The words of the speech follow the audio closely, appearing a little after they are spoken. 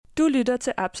Du lytter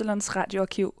til Absalons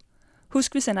radioarkiv.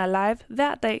 Husk, vi sender live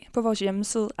hver dag på vores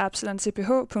hjemmeside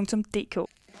absalonCPH.dk.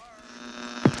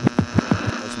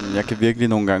 Jeg kan virkelig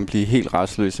nogle gange blive helt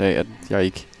rastløs af, at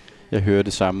jeg hører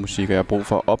det samme musik, og jeg har brug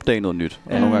for at opdage noget nyt.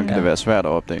 Og nogle gange kan det være svært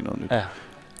at opdage noget nyt. Ja.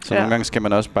 Så nogle gange skal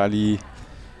man også bare lige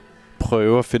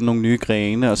prøve at finde nogle nye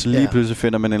grene, og så lige pludselig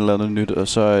finder man en eller andet nyt, og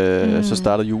så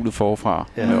starter hjulet forfra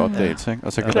med opdagelse. Ikke?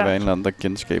 Og så kan der være en eller anden, der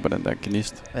genskaber den der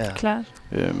gnist. Ja. Klart.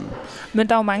 Men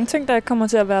der er jo mange ting, der ikke kommer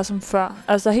til at være som før.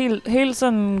 Altså helt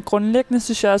sådan grundlæggende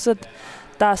synes jeg også, at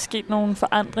der er sket nogle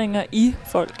forandringer i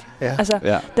folk. Ja.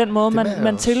 Altså den måde,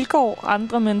 man tilgår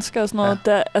andre mennesker og sådan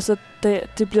noget,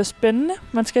 det bliver spændende.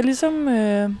 Man skal ligesom...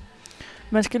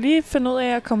 Man skal lige finde ud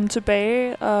af at komme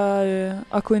tilbage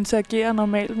og kunne interagere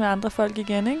normalt med andre folk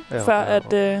igen, ikke?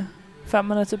 Før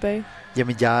man er tilbage.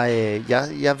 Jamen,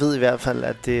 jeg ved i hvert fald,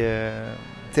 at det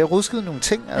har rusket nogle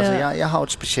ting. Altså, jeg har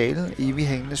et speciale, evig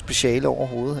hængende speciale over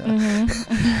hovedet her,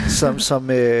 som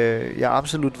jeg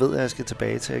absolut ved, at jeg skal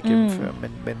tilbage til at gennemføre.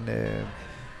 Men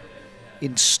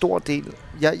en stor del...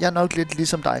 Jeg er nok lidt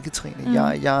ligesom dig, Katrine.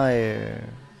 Jeg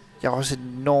er også et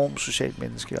enormt socialt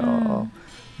menneske, og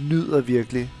nyder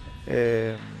virkelig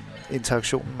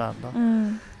interaktionen med andre.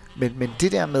 Men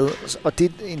det der med, og det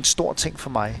er en stor ting for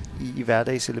mig i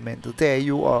hverdagselementet, det er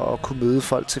jo at kunne møde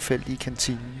folk tilfældigt i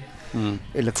kantinen,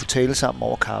 eller kunne tale sammen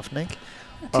over kaffen, ikke?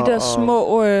 De der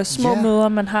små møder,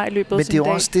 man har i løbet af sin dag. Men det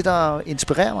er også det, der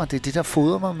inspirerer mig. Det er det, der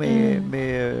fodrer mig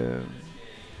med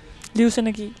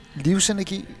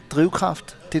livsenergi,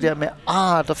 drivkraft. Det der med,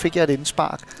 der fik jeg et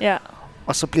indspark. Ja.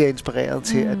 Og så bliver jeg inspireret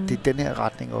til, at det er den her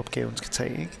retning, opgaven skal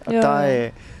tage. Ikke? Og der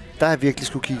er jeg virkelig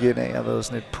skulle kigge ind af og været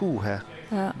sådan et puha.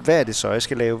 Ja. Hvad er det så, jeg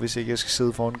skal lave, hvis ikke jeg skal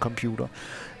sidde foran en computer?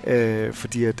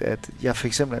 Fordi at jeg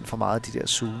fik simpelthen for meget af de der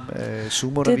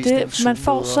Zoom-undervisning. Det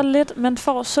man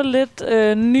får så lidt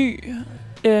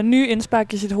nye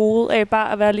indspark i sit hoved af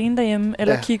bare at være alene derhjemme,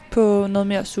 eller kigge på noget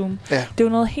mere Zoom. Ja. Det er jo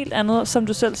noget helt andet, som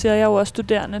du selv siger, jeg er jo også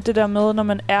studerende. Det der med, når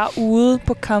man er ude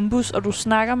på campus, og du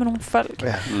snakker med nogle folk,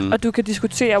 og du kan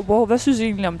diskutere, hvad synes I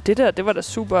egentlig om det der? Det var da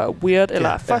super weird,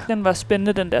 eller fuck, den var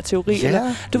spændende, den der teori. Ja. Eller,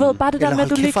 du ved bare det der med, at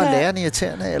du lige kan... Eller læreren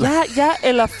irriterende, eller... Ja,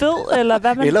 eller fed, eller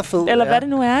hvad man... eller hvad det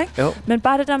nu er, ikke? Jo. Men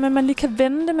bare det der med, at man lige kan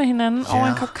vende det med hinanden over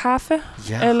en kop kaffe,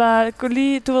 eller gå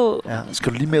lige, du ved... Ja.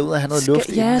 Skal du lige med ud og have noget luft?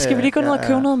 Ja, skal vi lige gå ned og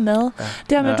købe noget mad? Ja.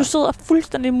 Det her med, at du sidder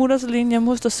fuldstændig mutters alene hjemme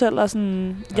hos dig selv, og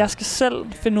sådan, jeg skal selv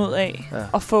finde ud af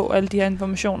at få alle de her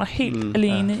informationer helt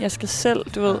alene. Jeg skal selv,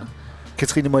 du ved...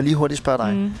 Katrine, må jeg lige hurtigt spørge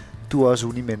dig? Du er også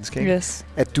unimenneske, ikke? Yes.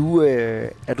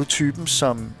 Er du typen,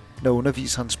 som når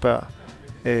underviseren spørger,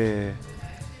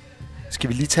 skal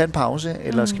vi lige tage en pause,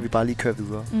 eller skal vi bare lige køre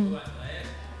videre?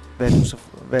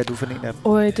 Hvad er du for en af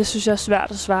dem? Det synes jeg er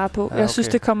svært at svare på. Jeg synes,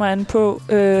 det kommer an på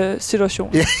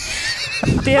situationen.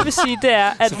 Det jeg vil sige, det er,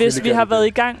 at hvis vi har været i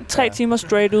gang 3 timer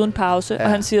straight uden pause, og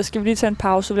han siger, skal vi lige tage en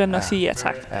pause, så vil jeg nok sige ja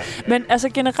tak. Men altså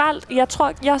generelt, jeg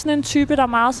tror, jeg er sådan en type, der er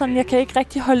meget sådan, jeg kan ikke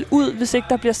rigtig holde ud, hvis ikke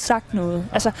der bliver sagt noget.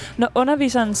 Altså, når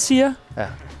underviseren siger,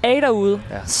 er I derude,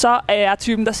 så er jeg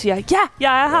typen, der siger, ja,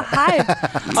 jeg er her, hej.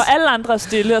 Og alle andre er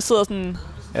stille og sidder sådan...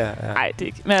 Nej, det er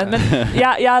ikke. Men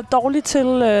jeg er dårlig til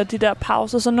de der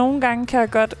pauser, så nogle gange kan jeg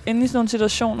godt ende i sådan nogle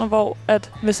situationer, hvor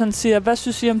at hvis han siger, hvad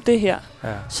synes I om det her?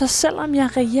 Så selvom jeg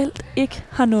reelt ikke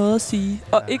har noget at sige,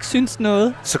 og ikke synes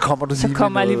noget, så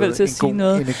kommer jeg alligevel til at sige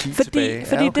noget.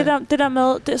 Fordi det der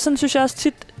med, sådan synes jeg også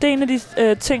tit, det er en af de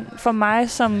ting for mig,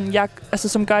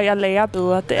 som gør, at jeg lærer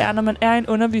bedre. Det er, når man er i en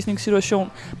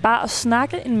undervisningssituation, bare at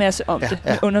snakke en masse om det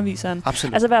med underviseren.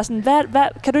 Absolut. Altså være sådan, hvad,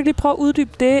 kan du ikke lige prøve at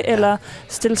uddybe det, eller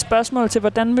stille spørgsmål til,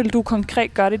 hvordan vil du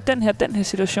konkret gøre det i den her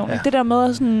situation. Ja. Det der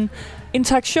med, sådan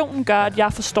interaktionen gør, at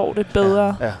jeg forstår det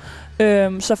bedre.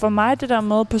 Så for mig, det der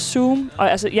med på Zoom,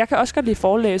 og altså, jeg kan også godt lide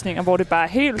forelæsninger, hvor det bare er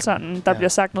helt sådan, der bliver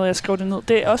sagt noget, jeg skriver det ned.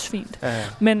 Det er også fint.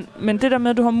 Men det der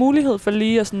med, at du har mulighed for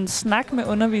lige at sådan snakke med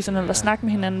underviserne, eller snakke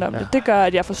med hinanden om det gør,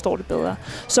 at jeg forstår det bedre.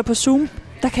 Så på Zoom,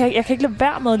 jeg kan ikke lade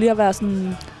være med lige at være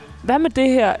sådan, hvad med det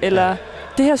her? Eller,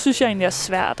 det her synes jeg egentlig er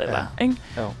svært. Eller, ikke?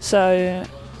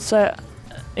 Så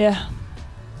ja.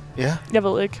 Jeg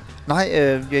ved ikke. Nej,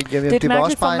 det var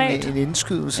også bare en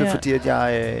indskydelse, fordi at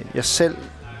jeg selv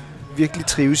virkelig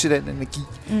trives i den energi,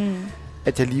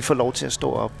 at jeg lige får lov til at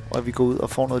stå op, og vi går ud og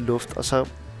får noget luft, og så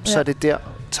er det der,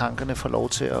 tankerne får lov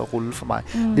til at rulle for mig.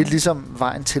 Lidt ligesom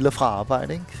vejen til og fra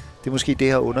arbejde, ikke? Det er måske det,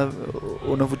 jeg har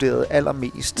undervurderet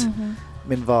allermest,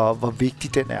 men hvor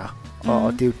vigtig den er.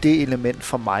 Og det er jo det element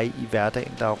for mig i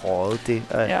hverdagen, der er røget, det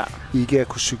at ikke at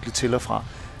kunne cykle til og fra.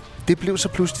 det blev så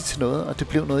pludselig til noget, og det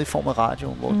blev noget i form af radio,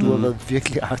 hvor du har været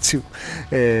virkelig aktiv,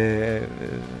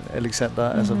 Alexander.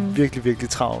 Altså virkelig, virkelig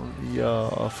travl i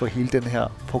at få hele den her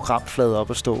programflade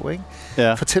op at stå, ikke?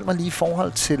 Ja. Fortæl mig lige i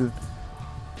forhold til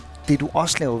det, du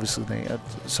også laver ved siden af,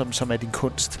 som er din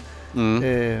kunst.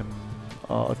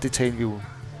 Og det taler vi jo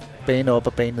bane op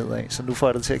og bane ned af, så nu får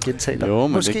jeg dig til at gentage dig. Jo,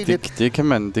 men måske det kan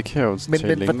jeg jo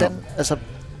tale men hvordan, altså,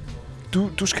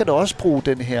 du skal da også bruge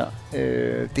den her,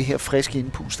 det her friske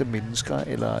indpust af mennesker,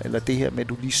 eller det her med, at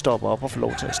du lige stopper op og får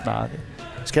lov til at snakke.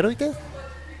 Skal du ikke det?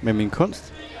 Med min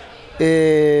kunst?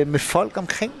 Med folk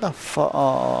omkring dig, for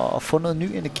at få noget ny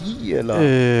energi, eller?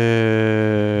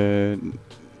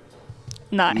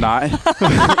 Nej.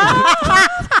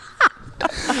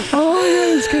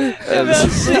 Jeg elsker det.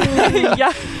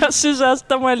 Jeg synes også,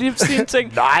 der må jeg lige sige en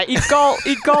ting. Nej.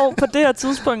 I går på det her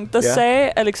tidspunkt, der sagde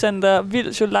Alexander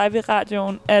Vilds jo live i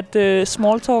radioen, at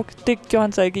small talk, det gjorde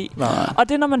han så ikke i. Nej. Og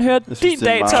det er, når man hører din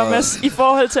dag, Thomas, i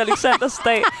forhold til Alexanders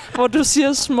dag, hvor du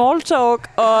siger small talk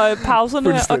og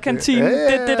pauserne og kantinen.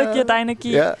 Det er det, der giver dig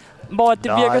energi. Ja. Hvor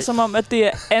det virker som om, at det er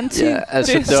anti. Ja,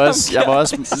 altså det også, jeg var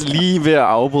også lige ved at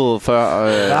afbryde før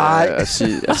at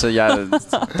sige, altså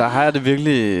der har jeg det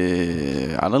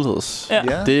virkelig anderledes.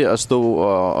 Ja. Det at stå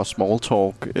og small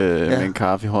talk med en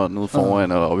kaffe i hånden ude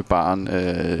foran eller oppe i baren,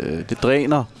 det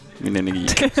dræner min energi.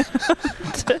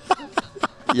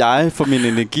 Jeg får min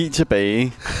energi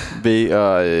tilbage ved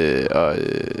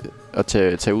at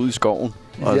tage ud i skoven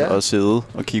og sidde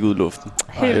og kigge ud i luften.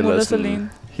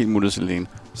 Helt mutters alene.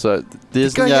 Så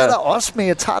det gør jeg da også, men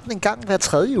jeg tager den en gang hver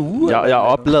 3. uge. Jeg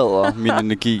oplader min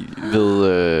energi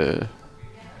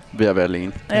ved at være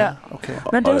alene. Ja, okay.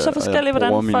 Men det er jo så forskelligt,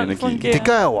 hvordan folk fungerer. Det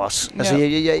gør jeg jo også. Altså,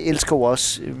 jeg elsker jo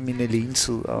også min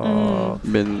alenetid.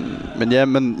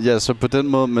 Men så på den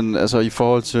måde, men altså i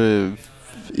forhold til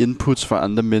inputs fra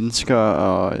andre mennesker,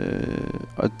 og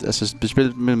altså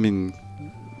specielt med mine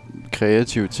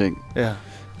kreative ting,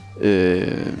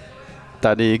 der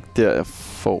er det ikke der, jeg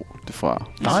får det fra.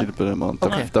 Jeg siger det på den måde.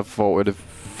 Der får jeg det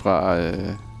fra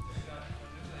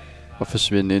at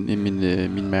forsvinde ind i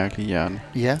min mærkelige hjerne.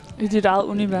 Ja. I dit eget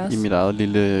univers. I mit eget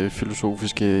lille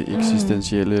filosofiske,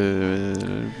 eksistentielle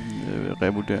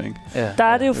revurdering. Ja. Der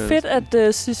er det jo fedt,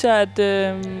 at synes jeg,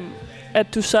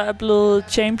 at du så er blevet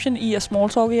champion i at small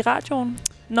talk i radioen.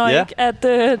 Når ikke, at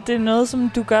det er noget,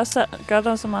 som du gør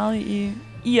dig så meget i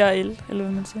IRL, eller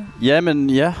hvad man siger. Ja, men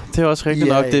det er også rigtigt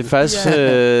nok. Det er faktisk...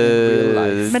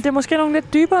 men det er måske nogle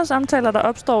lidt dybere samtaler, der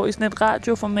opstår i sådan et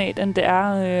radioformat, end det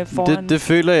er foran... Det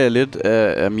føler jeg lidt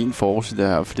af min force, det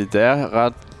her. Fordi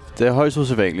det er højst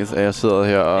usædvanligt, at jeg sidder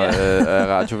her og er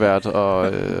radiovært,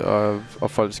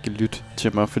 og folk skal lytte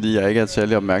til mig, fordi jeg ikke er et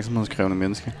særlig opmærksomhedskrævende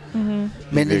menneske. Mm-hmm.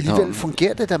 Men alligevel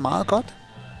fungerer det da meget godt?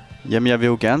 Jamen, jeg vil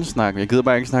jo gerne snakke. Jeg gider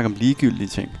bare ikke snakke om ligegyldige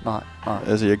ting. Nej.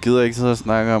 Altså, jeg gider ikke sidde og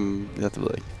snakke om... Ja, det ved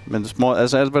jeg ikke. Men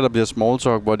alt, hvad der bliver small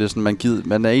talk, hvor det er sådan,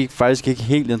 man er faktisk ikke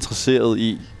helt interesseret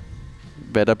i,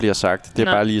 hvad der bliver sagt. Det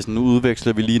er bare lige sådan, nu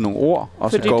udveksler vi lige nogle ord,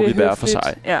 og så går vi hver for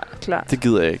sig. Ja, klart. Det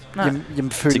gider jeg ikke. Jamen,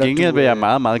 til gengæld vil jeg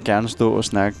meget, meget gerne stå og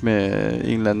snakke med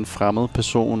en eller anden fremmed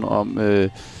person om,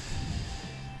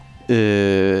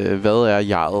 hvad er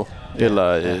jeget?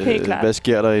 Eller hvad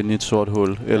sker der inde i et sort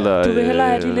hul? Eller, du vil hellere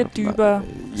have de lidt dybere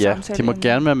samtaler. Det må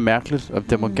gerne være mærkeligt, og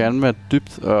det må gerne være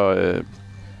dybt.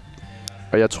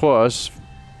 Og jeg tror også,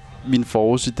 min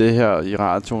force i det her i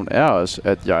radioen er også,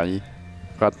 at jeg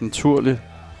ret naturligt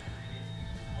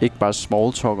ikke bare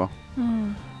smalltalker.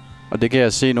 Og det kan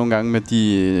jeg se nogle gange med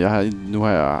nu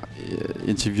har jeg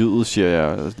interviewet, siger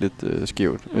jeg lidt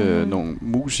skævt, nogle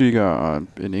musikere og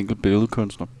en enkelt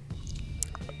billedkunstner.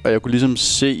 Og jeg kunne ligesom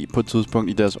se på et tidspunkt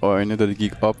i deres øjne, da det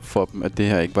gik op for dem, at det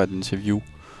her ikke var et interview.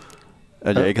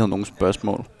 At jeg ikke havde nogen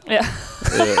spørgsmål. Ja.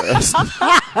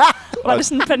 Var det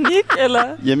sådan panik, eller?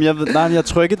 Jamen, jeg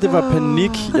tror ikke, at det var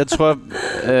panik. Jeg tror...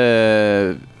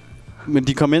 men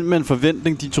de kom ind med en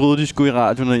forventning. De troede, de skulle i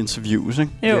radioen og interviews,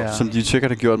 ikke? Som de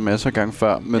sikkert har gjort masser af gange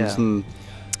før. Men sådan...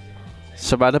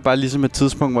 Så var der bare ligesom et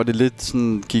tidspunkt, hvor det lidt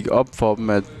sådan gik op for dem,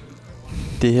 at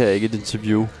det her er ikke et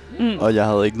interview. Og jeg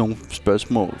havde ikke nogen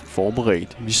spørgsmål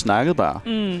forberedt. Vi snakkede bare.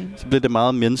 Så blev det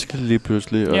meget menneskeligt lige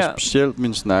pludselig. Og specielt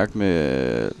min snak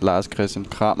med Lars Christian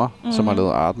Krammer, som har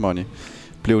lavet Art Money,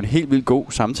 blev en helt vildt god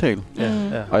samtale.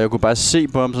 Og jeg kunne bare se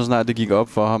på ham, så snart det gik op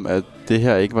for ham, at det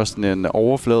her ikke var sådan en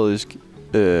overfladisk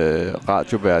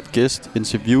radiovært gæst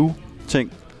interview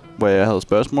ting, hvor jeg havde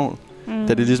spørgsmål.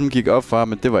 Da det ligesom gik op for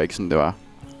ham, at det var ikke sådan, det var.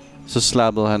 Så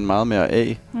slappede han meget mere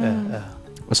af.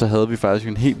 Og så havde vi faktisk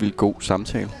en helt vildt god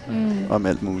samtale om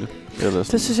alt muligt.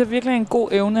 Det synes jeg virkelig er en god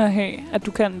evne at have, at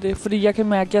du kan det. Fordi jeg kan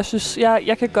mærke,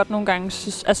 jeg kan godt nogle gange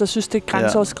synes det er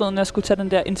grænseoverskridende at skulle tage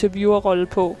den der interviewerrolle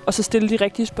på, og så stille de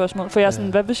rigtige spørgsmål. For jeg er sådan,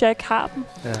 hvad hvis jeg ikke har dem?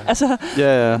 Altså,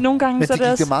 nogle gange... Men så det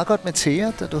gik det meget godt med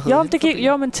Thea, da du havde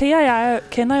Jo, men Thea og jeg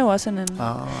kender jo også hinanden.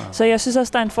 Så jeg synes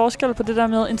også, der er en forskel på det der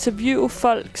med at interviewe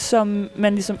folk, som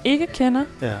man ligesom ikke kender.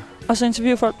 Ja. Og så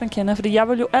interviewe folk, man kender. Fordi jeg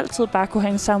ville jo altid bare kunne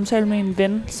have en samtale med en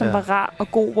ven, som var rar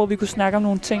og god, hvor vi kunne snakke om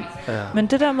nogle ting. Ja. Men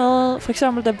det der med, for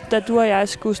eksempel, da du og jeg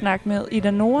skulle snakke med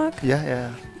Ida Noack,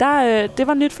 det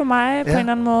var nyt for mig på en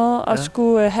eller anden måde, at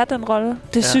skulle have den rolle.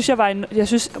 Det synes jeg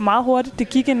synes meget hurtigt, det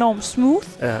gik enormt smooth.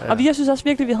 Og jeg synes også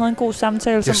virkelig, vi havde en god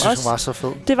samtale. Jeg synes, hun var så fed.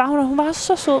 Det var hun var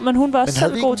så sød, men hun var også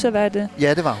selv god til at være det.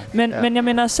 Ja, det var hun. Men jeg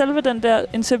mener, selve den der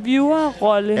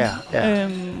interviewer-rolle,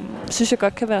 synes jeg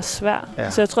godt kan være svær. Ja.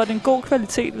 Så jeg tror, det er en god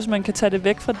kvalitet, hvis man kan tage det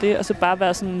væk fra det, og så bare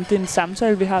være sådan, det er en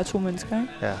samtale, vi har 2 mennesker,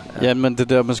 ikke? Ja, men det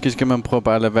der, måske skal man prøve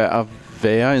bare at lade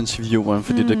være intervieweren,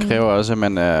 fordi det kræver også, at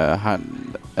man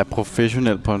er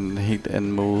professionel på en helt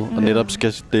anden måde, og netop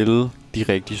skal stille de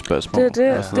rigtige spørgsmål.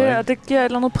 Det giver et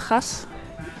eller andet pres.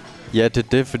 Ja, det er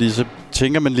det, fordi så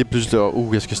tænker man lige pludselig,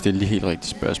 jeg skal stille de helt rigtige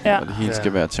spørgsmål, og det hele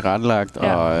skal være tilrettelagt,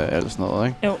 og alt sådan noget,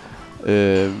 ikke?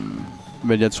 Jo.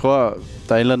 Men jeg tror,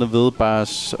 der er et eller andet ved bare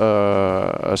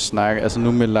at snakke, altså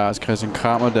nu med Lars Christian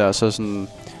Kramer der, så sådan...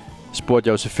 spurgte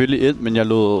jeg jo selvfølgelig ind, men jeg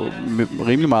lod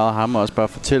rimelig meget af ham også bare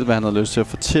fortælle, hvad han havde lyst til at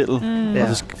fortælle.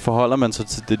 Og så forholder man sig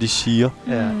til det, de siger.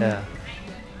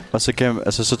 Og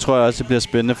så tror jeg også, det bliver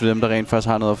spændende for dem, der rent faktisk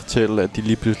har noget at fortælle, at de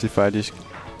lige pludselig faktisk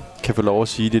kan få lov at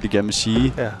sige det, de gerne vil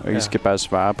sige. Og ikke skal bare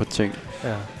svare på ting,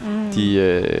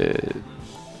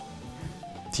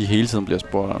 de hele tiden bliver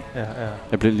spurgt om.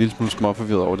 Jeg blev en lille smule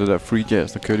småforvirret over det der free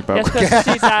jazz, der kørte i baggrunden.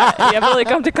 Jeg ved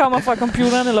ikke, om det kommer fra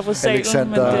computeren eller fra Salen.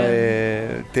 Alexander,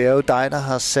 men det er jo dig, der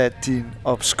har sat din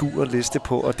obskure liste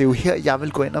på, og det er jo her, jeg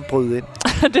vil gå ind og bryde ind.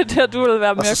 Det er der, du vil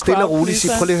være mere. Og så stille og roligt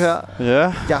sige, prøv lige at høre.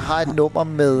 Ja. Jeg har et nummer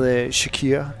med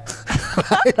Shakira.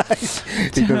 nej,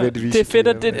 det er nødvendigvis. Det er fedt,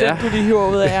 at det er den, du lige hiver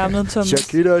ud af ærmet, Thomas.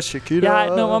 Shakira. Jeg har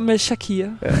et nummer med Shakira.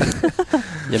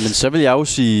 Jamen, så vil jeg jo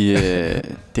sige,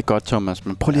 det er godt, Thomas,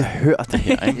 men prøv lige at høre det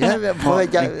her, ikke?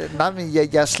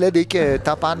 Jeg er slet ikke...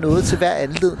 Der er bare noget til hver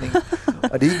anledning.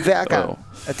 Og det er ikke hver gang,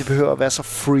 at det behøver at være så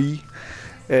free.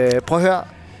 Prøv at høre.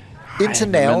 Indtil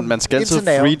naven. Man skal altid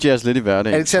free jazz lidt i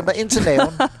hverdagen. Alexander, indtil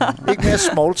naven. Ikke mere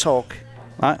small talk.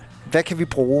 Nej. Hvad kan vi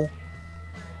bruge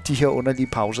de her underlige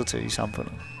pauser til i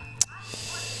samfundet?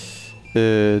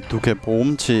 Du kan bruge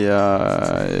dem til at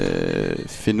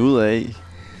finde ud af,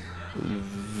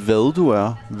 hvad du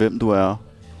er, hvem du er,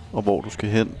 og hvor du skal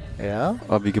hen. Ja.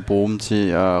 Og vi kan bruge dem til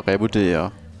at revurdere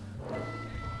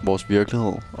vores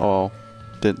virkelighed og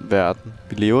den verden,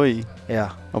 vi lever i. Ja.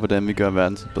 Og hvordan vi gør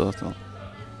verden til et bedre sted.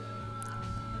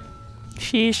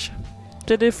 Sheesh.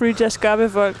 Det er det free jazz gør ved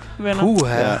folk, venner.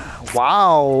 Ja.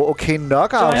 Wow, okay,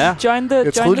 knockout. Jeg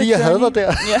troede lige, jeg havde dig der.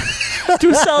 Ja.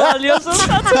 Du sad lige og så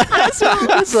tilfreds.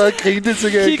 Jeg sad og grinte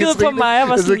til kiggede på mig og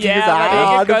var sådan,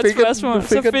 var det ikke et godt spørgsmål.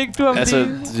 Så fik du ham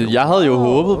lige. Jeg havde jo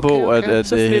håbet på,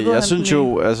 at jeg synes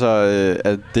jo,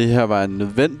 at det her var en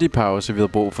nødvendig pause, vi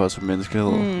havde brug for som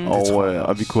menneskehed.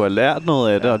 Og vi kunne have lært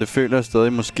noget af det, og det føler jeg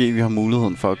stadig, måske vi har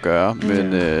muligheden for at gøre.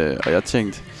 Men, og jeg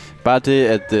tænkte, bare det,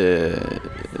 at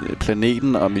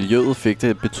planeten og miljøet fik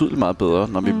det betydeligt meget bedre,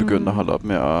 når vi begyndte at holde op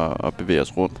med at bevæge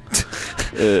os rundt.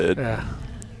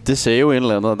 Det sagde jo en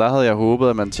eller andet, og der havde jeg håbet,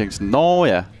 at man tænkte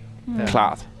sådan,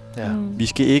 klart. Ja. Vi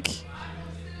skal ikke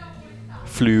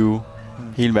flyve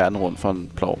hele verden rundt for en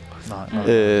plov.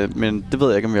 Nej. Men det ved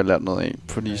jeg ikke, om vi har lært noget af,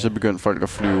 fordi så begyndte folk at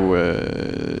flyve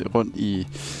rundt i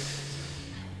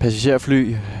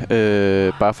passagerfly,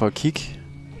 bare for at kigge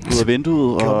ud af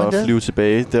vinduet og flyve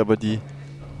tilbage der, hvor de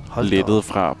lettede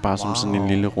fra, bare som sådan en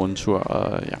lille rundtur.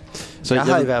 Og, så jeg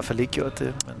har i hvert fald ikke gjort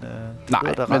det.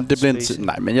 Men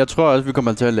men jeg tror også, vi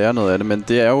kommer til at lære noget af det. Men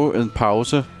det er jo en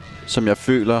pause, som jeg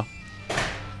føler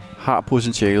har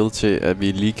potentialet til, at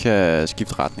vi lige kan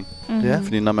skifte retning.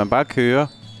 Fordi når man bare kører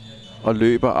og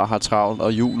løber og har travlt,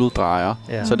 og hjulet drejer,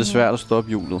 så er det svært at stoppe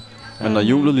hjulet. Men når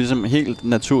hjulet ligesom helt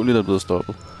naturligt er blevet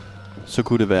stoppet, så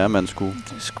kunne det være, at man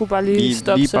skulle bare lige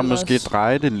stoppe lige bare måske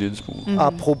dreje det en lille smule.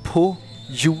 Apropos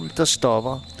hjul, der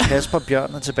stopper. Kasper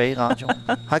Bjørn er tilbage i radioen.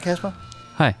 Hej Kasper.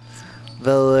 Hej.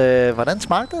 Hvordan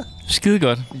smagte det? Skide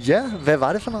godt. Ja, hvad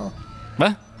var det for noget?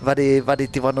 Hvad?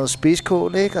 Det var noget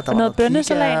spidskål, ikke? Og der var noget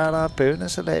bønnesalat.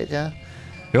 Bønnesalat, ja.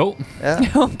 Jo. Ja.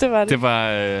 Jo, det var det. Det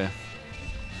var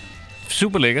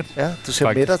super lækkert. Ja, du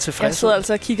ser mæt og tilfreds. Jeg sidder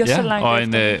altså og kigger så langt og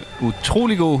efter. En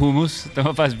utrolig god hummus. Den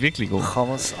var faktisk virkelig god.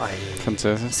 Hummus,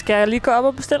 fantastisk. Skal jeg lige gå op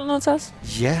og bestille noget til os?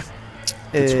 Ja.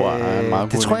 Det tror jeg er en meget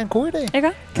god idé. Det tror jeg er en god idé.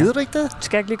 Ikke? Gider du ikke det?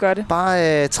 Skal jeg ikke lige gøre det?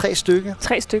 Bare 3 stykker.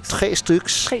 3 styks. 3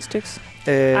 styks. 3 styks.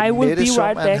 I will be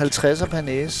right back. 50'er per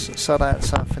næse, så er der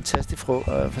altså fantastisk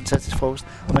frokost.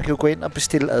 Og man kan jo gå ind og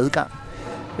bestille adgang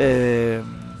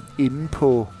inde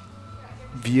på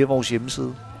via vores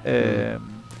hjemmeside.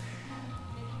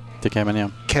 Det kan man, ja.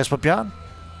 Kasper Bjørn,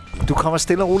 du kommer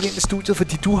stille og roligt ind i studiet,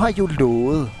 fordi du har jo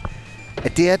lovet,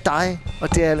 at det er dig,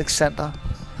 og det er Alexander,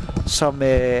 som,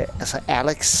 altså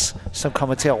Alex, som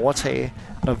kommer til at overtage,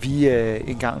 når vi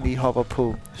engang lige hopper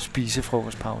på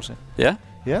spisefrokostpause. Ja.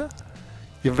 Ja.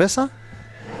 Jamen, hvad så?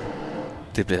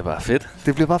 Det bliver bare fedt.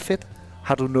 Det bliver bare fedt.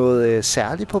 Har du noget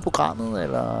særligt på programmet,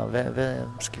 eller hvad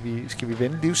skal vi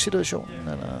vende livssituationen,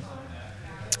 eller?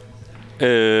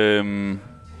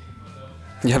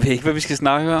 Jeg ved ikke, hvad vi skal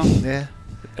snakke om. Ja.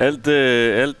 Alt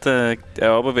er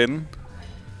op at vende.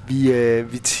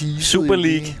 Vi teasede Super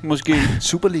League, måske.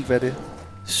 Super League, hvad er det?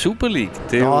 Super League,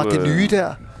 det er jo det nye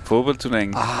der.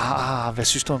 Fodboldturneringen. Hvad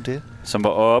synes du om det? Som var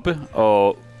oppe,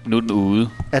 og nu er den ude.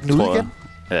 Er den ude igen?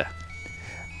 Ja.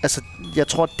 Altså, jeg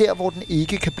tror, der hvor den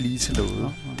ikke kan blive til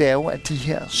noget, det er jo, at de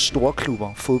her store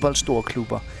klubber, fodboldstore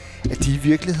klubber, at de i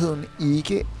virkeligheden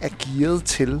ikke er gearet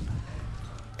til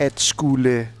at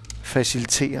skulle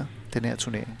facilitere den her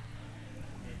turnering.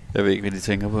 Jeg ved ikke, hvad de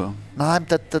tænker på. Nej, men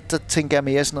der tænker jeg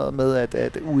mere sådan noget med,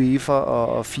 at UEFA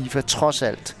og FIFA trods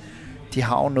alt, de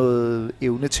har jo noget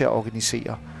evne til at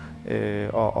organisere.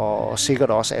 Og sikkert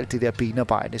også alt det der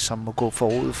benarbejde, som må gå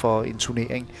forud for en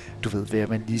turnering. Du ved, at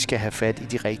man lige skal have fat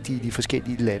i de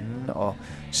forskellige lande og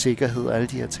sikkerhed og alle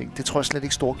de her ting. Det tror jeg slet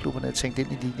ikke storklubberne har tænkt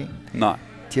ind i ligningen. Nej.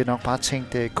 De har nok bare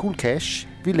tænkt, cool cash,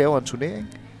 vi laver en turnering.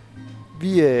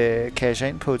 Vi casher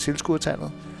ind på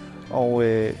tilskuertallet, og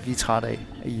vi er trætte af,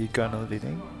 at I ikke gør noget ved det,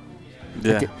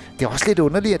 ikke? Ja. Det er også lidt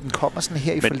underligt, at den kommer sådan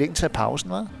her i forlængelse af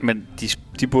pausen, hva'? Men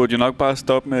de burde jo nok bare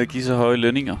stoppe med at give så høje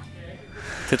lønninger.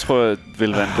 Det tror jeg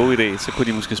vil være en god idé. Så kunne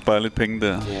de måske spare lidt penge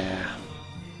der.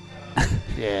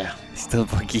 Ja. I stedet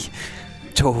for at give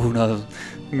 200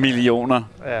 millioner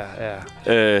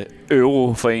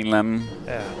euro for en eller anden.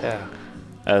 Ja.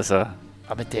 Altså.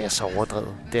 Men det er så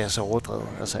overdrevet.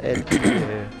 Altså alt...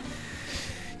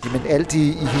 Jamen alt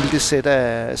i hele det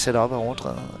setup er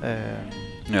overdrevet.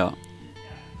 Ja.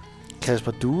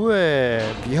 Kasper,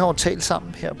 vi har jo talt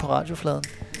sammen her på radiofladen.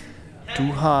 Du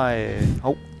har...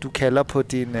 du kalder på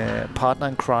din partner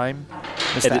in crime,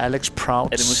 Mr. Alex Proud.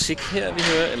 Er det musik her, vi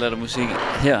hører, eller er det musik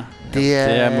her? Det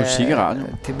er musik i radio.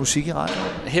 Det er musik i radio.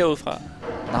 Herudfra?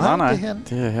 Nej.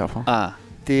 Det er herfra.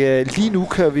 Lige nu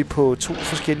kører vi på 2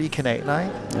 forskellige kanaler,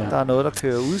 ikke? Ja. Der er noget, der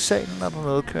kører ud i salen, og der er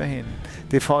noget, der kører hen.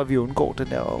 Det er for, at vi undgår den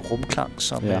der rumklang,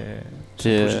 som...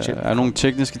 det er nogle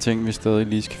tekniske ting, vi stadig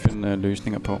lige skal finde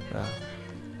løsninger på. Ja.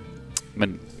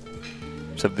 Men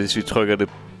så hvis vi trykker det...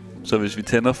 Så hvis vi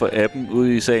tænder for appen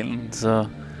ude i salen, så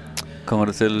kommer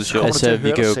det til at lyde sjovt. Altså,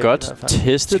 vi kan jo godt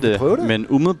teste det, men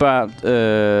umiddelbart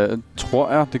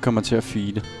tror jeg, det kommer til at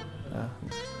feede. Ja.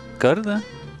 Gør det det?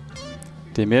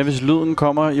 Det er mere, hvis lyden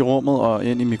kommer i rummet og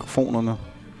ind i mikrofonerne.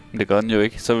 Men det gør den jo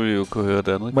ikke, så vil vi jo kunne høre det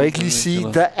andet. Må jeg ikke lige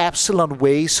sige, the Absalon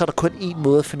way, så er der kun én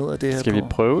måde at finde ud af det her. Skal vi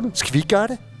prøve det? Skal vi gøre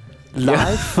det? Live?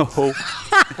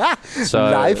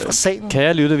 Så live fra salen. Kan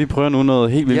jeg lytte, at vi prøver nu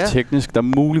noget helt vildt teknisk, der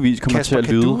muligvis kommer Kasper, til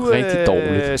at lyde rigtig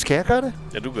dårligt. Skal jeg gøre det?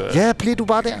 Ja, du gør det. Ja, bliver du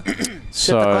bare der.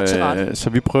 Så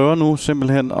vi prøver nu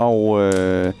simpelthen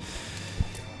at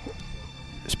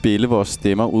spille vores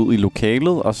stemmer ud i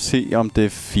lokalet og se, om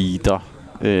det feeder.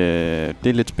 Det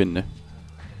er lidt spændende.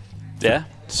 Ja,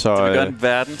 så det vil gøre en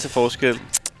verden til forskel.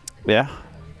 Ja,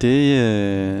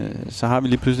 så har vi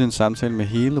lige pludselig en samtale med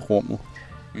hele rummet.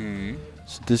 Mm.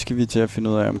 Så det skal vi til at finde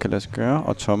ud af, om kan lade sig gøre.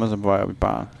 Og Thomas er på vej op i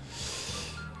baren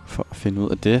for at finde ud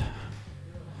af det.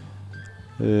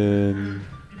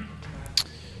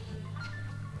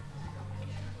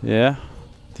 Ja,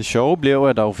 det sjove bliver jo,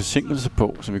 at der er forsinkelse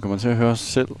på, så vi kommer til at høre os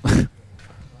selv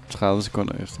 30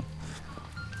 sekunder efter.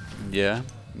 Ja,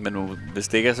 men nu, hvis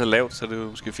det ikke er så lavt, så er det jo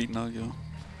måske fint nok, jo.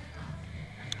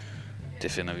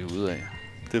 Det finder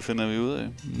vi ud af.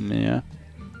 Ja.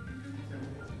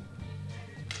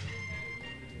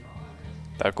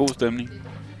 Der er god stemning.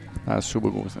 Der er super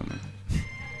god stemning.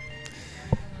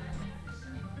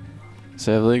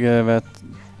 Så jeg ved ikke, hvad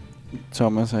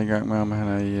Thomas er i gang med, om han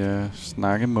er i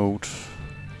snakke-mode.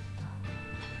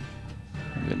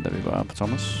 Nu venter vi bare på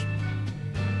Thomas.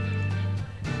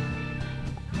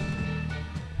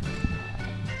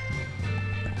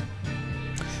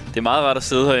 Det er meget rart at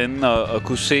sidde herinde og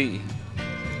kunne se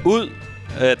ud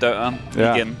af døren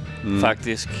igen,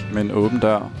 faktisk. Med en åben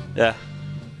dør. Ja.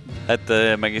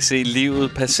 At man kan se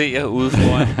livet passere ude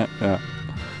foran. Ja.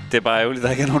 Det er bare ærgerligt, at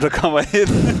der ikke er nogen, der kommer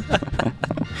ind.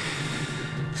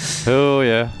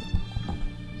 Ja.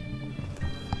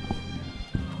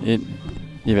 Ind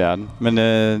i verden. Men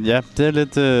ja, det er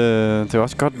lidt... det er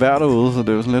også godt vejr derude, så det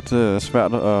er jo sådan lidt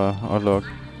svært at lukke.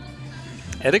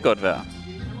 Er det godt vejr?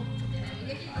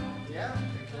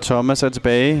 Thomas er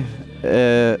tilbage.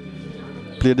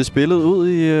 Bliver det spillet ud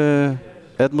i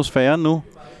atmosfæren nu?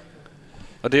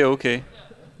 Og det er okay.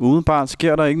 Udenbart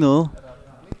sker der ikke noget.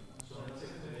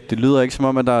 Det lyder ikke som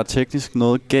om, at der er teknisk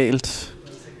noget galt.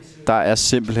 Der er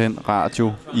simpelthen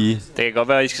radio i... Det kan godt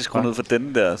være, at I skal skrue ned for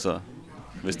den der, så...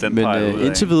 Hvis den men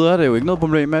indtil videre er det jo ikke noget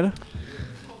problem med det.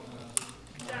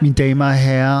 Mine damer og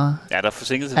herrer, ja, der er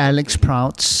forsinkelse. Alex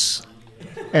Prouds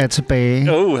er tilbage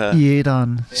i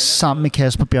æteren sammen med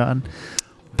Kasper Bjørn.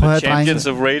 The Champions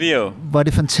of Radio. Hvor er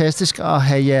det fantastisk at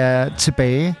have jer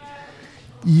tilbage.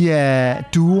 I er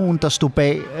duoen, der stod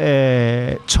bag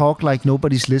Talk Like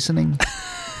Nobody's Listening.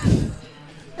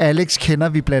 Alex kender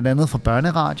vi blandt andet fra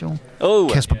Børneradio.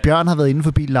 Kasper Bjørn har været inde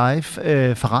forbi live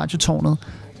fra Radiotårnet.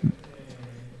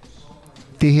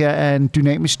 Det her er en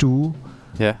dynamisk duo.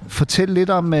 Ja. Fortæl lidt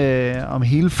om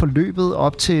hele forløbet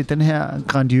op til den her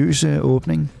grandiøse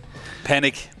åbning.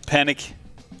 Panic.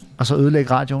 Og så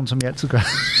ødelægge radioen, som jeg altid gør.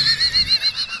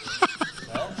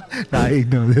 Nej, ikke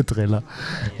noget. Jeg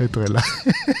driller.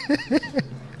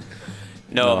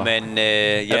 Nå, men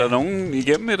ja. Er der nogen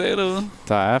igennem i dag derude?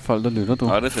 Der er folk, der lytter, du.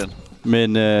 Nå, det er fedt.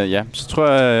 Men ja, så tror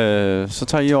jeg, så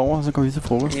tager I over, og så går vi til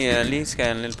frokost. Ja, lige skal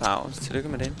have en lille pause. Tillykke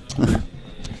med det.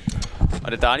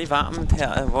 Og det er dejligt varmt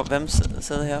her. Hvem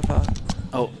sidder her for?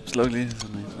 Sluk lige.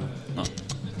 Nå.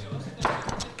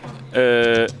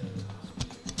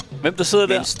 Hvem der sidder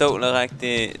der? Min stol er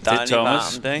rigtig dejligt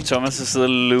varmt, ikke? Thomas har siddet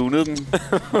og lunet den.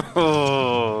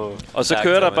 Og så tak,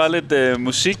 kører Thomas. Der bare lidt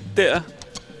musik der.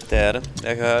 Det er det.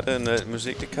 Jeg kan høre det.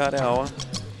 Musik, det kører derovre.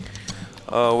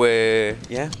 Og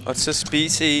ja, og så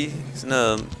spiser I sådan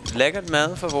noget lækkert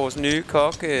mad fra vores nye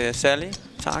kok, Sally.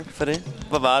 Tak for det.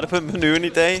 Hvor var det på menuen i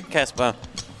dag, Kasper?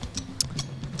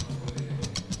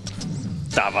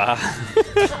 Der var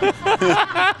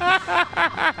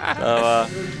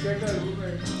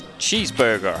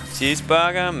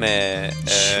cheeseburger med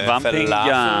falafel,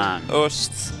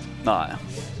 ost. Nej.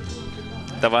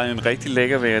 Der var en rigtig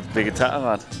lækker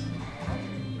vegetarret.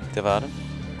 Det var det.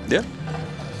 Ja.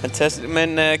 Fantastisk.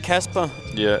 Men Kasper,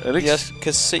 ja, Alex? Jeg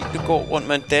kan se, du går rundt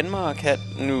med en Danmark-hat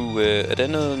nu. Er det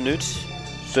noget nyt?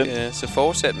 Så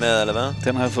fortsat med, eller hvad?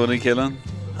 Den har jeg fundet i kælderen.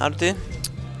 Har du det?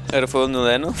 Har du fået noget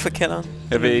andet fra kælderen?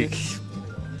 Jeg ved ikke.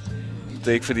 Det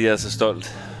er ikke, fordi jeg er så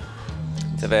stolt.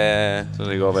 Så det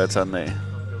kan godt være, at jeg tager den af.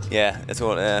 Ja, jeg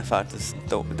tror, det er faktisk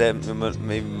dårligt.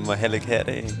 Vi må heller ikke have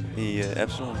det i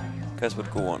Absalon. Kasper, du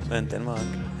går rundt med en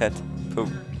Danmark-hat på.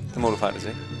 Det må du faktisk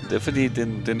ikke. Det er fordi,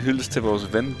 den hyldes til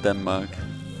vores ven Danmark.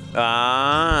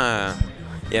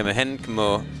 Jamen, han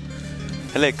må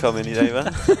heller ikke komme ind i dag,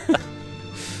 hva'?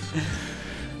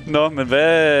 Nå, men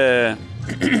hvad...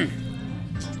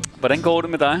 Hvordan går det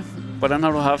med dig? Hvordan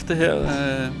har du haft det her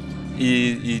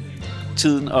i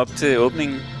tiden op til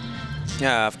åbningen? Jeg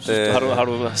har haft... Har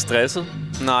du stresset?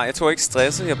 Nej, jeg tror ikke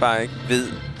stresset. Jeg bare ikke ved,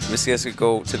 hvis jeg skal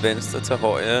gå til venstre, til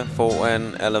højre,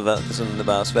 foran, eller hvad. Det er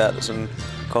bare svært at sådan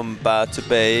komme bare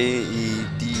tilbage i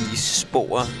de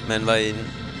spor, man var inde.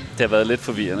 Det har været lidt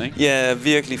forvirrende, ikke? Ja,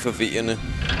 virkelig forvirrende,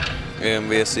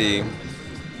 vil jeg sige.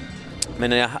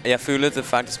 Men jeg føler det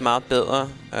faktisk meget bedre.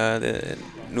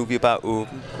 Nu er vi bare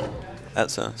åben.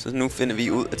 Altså, så nu finder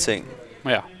vi ud af ting.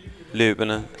 Ja.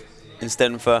 Løbende. I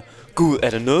stedet for, Gud, er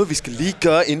der noget, vi skal lige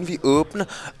gøre, inden vi åbner?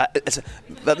 Altså,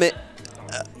 hvad med...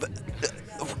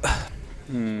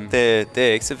 Det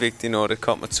er ikke så vigtigt, når det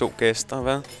kommer 2 gæster,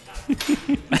 hvad?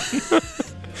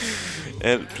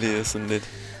 Alt bliver sådan lidt...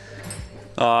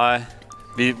 Nej,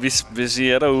 hvis I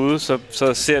er derude,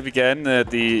 så ser vi gerne,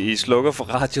 at I slukker for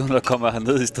radioen og kommer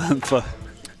herned i stedet for.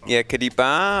 Ja, kan de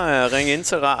bare ringe ind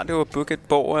til radio og booke et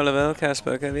bord, eller hvad,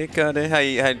 Kasper? Kan vi ikke gøre det? Har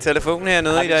I telefonen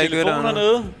hernede? Har I telefonen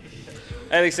hernede?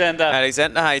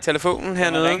 Alexander, har I telefonen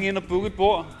hernede? Kan ringe ind og booke et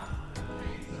bord?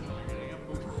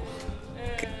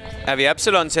 Er vi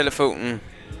Absalon-telefonen?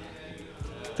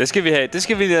 Det skal vi have. Det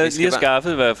skal vi lige have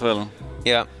skaffet i hvert fald.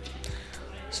 Ja.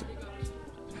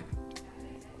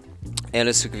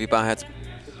 Ellers så kan vi bare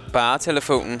have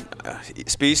telefonen.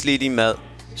 Spis lige din mad.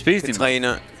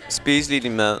 Spis lige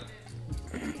din mad.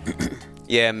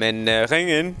 Ja, men ring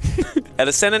ind.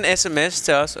 Eller send en sms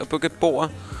til os og book et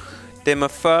bord. Det må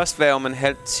først være om en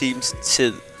halv times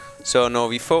tid. Så når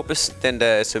vi får den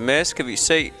der sms, kan vi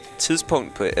se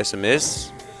tidspunkt på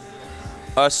sms.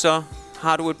 Og så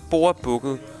har du et bord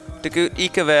booket. I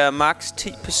kan være maks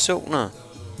 10 personer.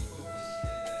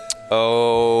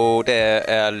 Og der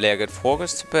er lækkert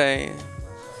frokost tilbage.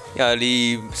 Jeg har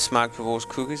lige smagt på vores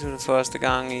cookies for første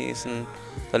gang i sådan...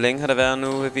 Hvor længe har det været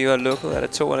nu? Vi var lukket. Er det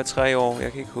 2 eller 3 år?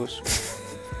 Jeg kan ikke huske.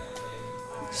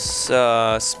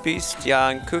 Så spiste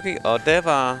jeg en cookie, og det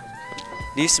var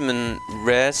ligesom en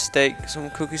rare steak, som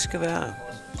cookies skal være.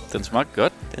 Den smagte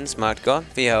godt. Den smagte godt.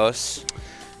 Vi har også...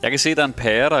 Jeg kan se, der er en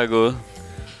pære, der er gået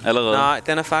allerede. Nej,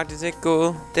 den er faktisk ikke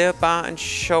gået. Det er bare en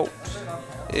sjov...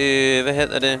 hvad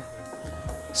hedder det?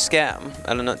 Skærm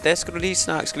eller noget. Der skal du lige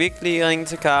snakke. Skal vi ikke lige ringe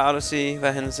til Karl og sige,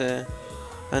 hvad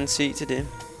han siger til det?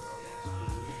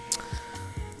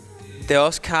 Der er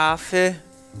også kaffe.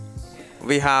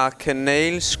 Vi har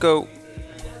kanelskov.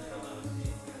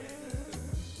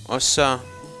 Og så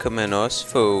kan man også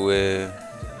få...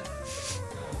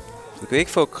 du kan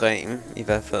ikke få creme, i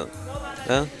hvert fald.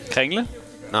 Hvad? Kringle?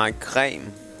 Nej, creme.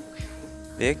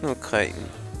 Det er ikke noget creme.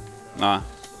 Nej.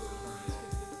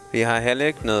 Vi har heller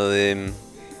ikke noget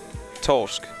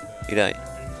torsk i dag.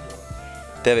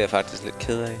 Det er jeg faktisk lidt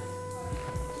ked af.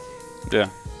 Ja.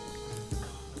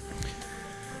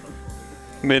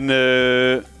 Men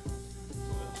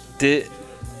det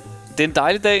er en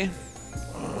dejlig dag,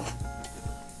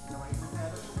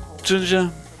 synes jeg.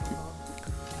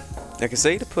 Jeg kan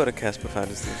se det på dig, Kasper,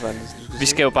 faktisk. Vi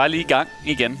skal jo bare lige i gang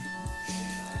igen.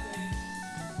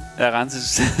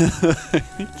 Arance.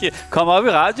 Kom op i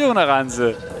radioen,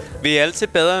 Arance. Vi er altid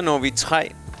bedre, når vi er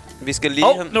 3. Vi skal lige...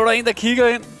 nu er der en, der kigger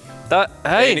ind. Hey.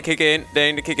 Der er en,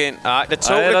 der kigger ind. Ej, der er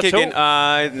 2, der kigger ind.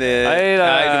 Ej, du må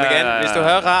gerne... Hvis du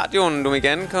hører radioen, du må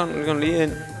gerne komme lige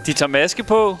ind. De tager maske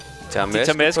på. De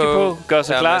tager maske på. Gør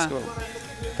sig klar.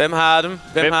 Hvem har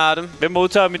dem? Hvem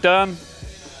modtager dem i døren?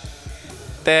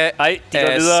 Ej, de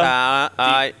går videre.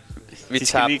 Ej, vi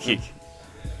skal lige kigge.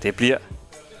 Det bliver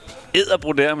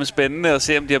edderbrodere med spændende at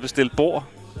se, om de har bestilt bord.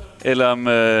 Eller om...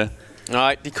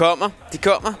 Nej, de kommer.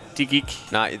 De gik.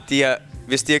 Nej,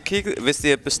 hvis de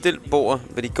har bestilt bord,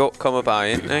 vil de kommer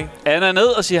bare ind, ikke? Anna ned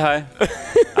og siger hej.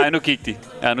 Ej, nu gik de.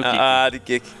 Ja, nu gik de. Det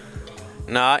gik.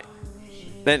 Nej.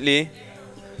 Vent lige.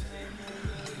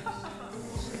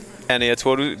 Anna, jeg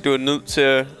tror, du er nødt til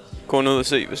at gå ned og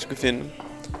se, hvis du kan finde dem.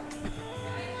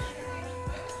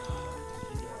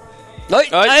 Nej,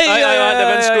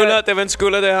 der var en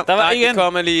skulder der. Der var igen. De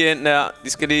kommer lige ind der. De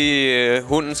skal lige...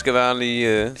 hunden skal være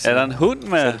lige... er der en hund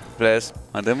med? Plads.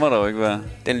 Nej, det må der jo ikke være.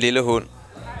 Den lille hund.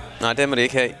 Nej, den må det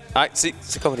ikke have. Nej, se,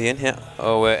 så kommer de ind her.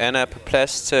 Og Anna er på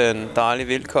plads til en dejlig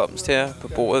velkomst her på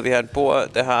bordet. Vi har et bord,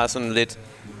 der har sådan lidt...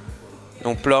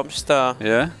 nogle blomster.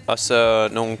 Ja. Og så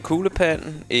nogle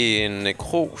kuglepande i en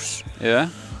krus. Ja.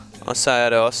 Og så er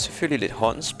der også selvfølgelig lidt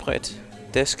håndsprit.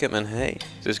 Det skal man have.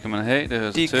 Det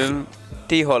hører sig til.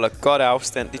 De holder godt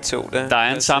afstand, de 2 der. Der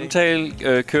er en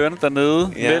samtale kørende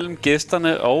dernede mellem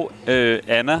gæsterne og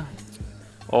Anna.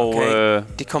 Og okay.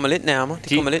 De kommer lidt nærmere.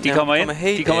 De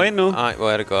kommer ind nu. Nej,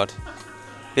 hvor er det godt.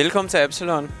 Velkommen til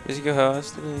Absalon, hvis I kan høre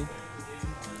os.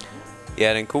 Ja,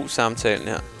 det er en god samtale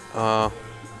her. Og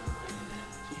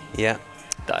ja,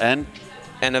 der er en...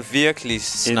 Han er virkelig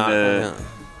snart her.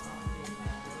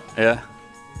 Ja.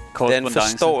 Der er en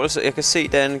forståelse. Jeg kan se,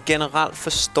 der er en generel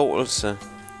forståelse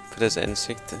på deres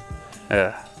ansigte. Ja.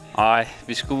 Ej,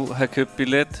 vi skulle have købt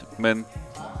billet, men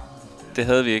det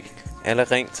havde vi ikke.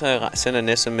 Eller ringt til sendt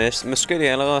en sms. Måske de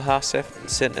allerede har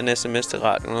sendt en sms til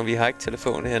radioen, og vi har ikke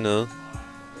telefon hernede.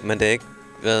 Men det har ikke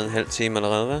været en halv time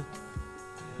allerede, hvad?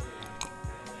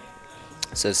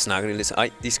 Så snakker de lidt. Ej,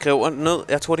 de skriver ned.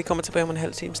 Jeg tror, de kommer tilbage om en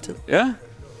halv times tid. Ja.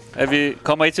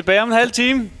 Kommer I tilbage om en halv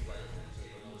time?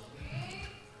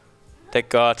 Det er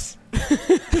godt.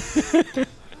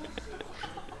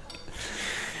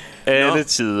 Alle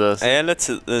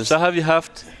tider. Så har vi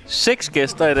haft 6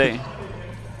 gæster i dag.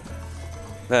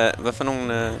 Hvad for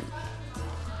nogle...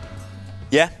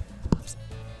 Ja.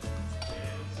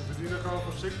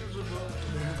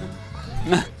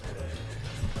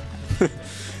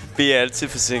 Vi er altid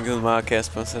forsinket, mig og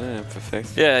Kasper, så det er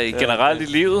perfekt. Ja, generelt i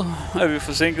livet er vi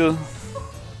forsinket.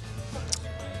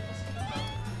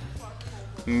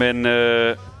 Men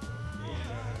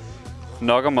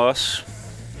nok om os.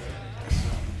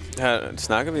 Her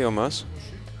snakker vi om os.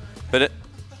 Hvad er det?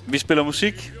 Vi spiller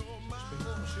musik.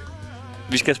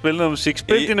 Vi skal spille noget musik.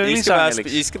 Spil din yndlingssang, Alex.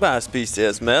 I skal bare spise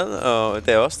deres mad, og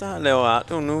det er os, der laver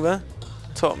radio nu, hvad?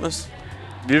 Thomas?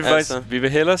 Vi vil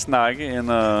hellere snakke,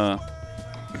 end at...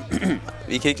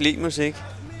 Vi kan ikke lide musik.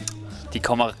 De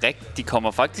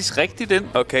kommer faktisk rigtigt ind.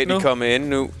 Okay, nu. De kommer ind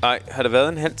nu. Ej, har det været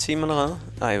en halv time allerede?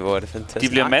 Ej, hvor er det fantastisk. De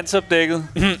bliver mandsopdækket.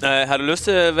 Har du lyst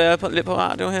til at være lidt på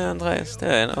radio her, Andreas?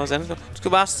 Det er også andet. Du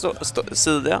skal bare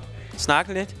sidde der.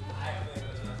 Snakke lidt.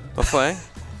 Hvorfor ikke?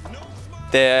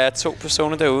 Der er 2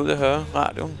 personer derude, der hører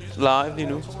radio live lige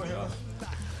nu.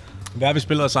 Hvad har vi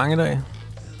spillet af sang i dag?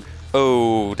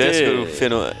 Det skal du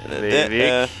finde ud af.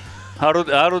 Det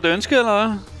har du et ønske, eller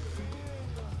hvad?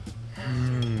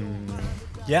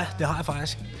 Ja, det har jeg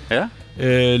faktisk. Ja?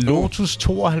 Lotus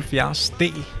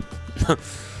 72D.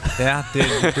 Ja, det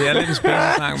er lidt en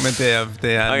spændende sang, men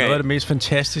det er noget af det mest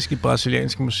fantastiske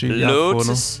brasilianske musik, jeg har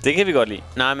fundet. Det kan vi godt lide.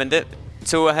 Nej, men det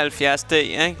 72D,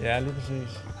 ikke? Ja, lige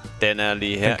præcis. Den er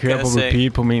lige her. Den kører på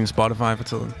repeat på min Spotify for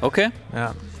tiden. Okay. Ja.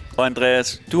 Og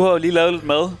Andreas, du har jo lige lavet lidt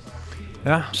mad,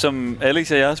 som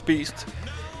Alex og jeg har spist.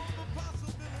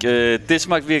 Det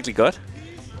smagte virkelig godt.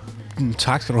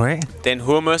 Tak skal du have. Den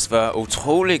hummus var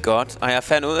utrolig godt, og jeg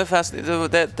fandt ud af først,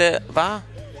 det var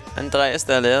Andreas,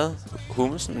 der lavede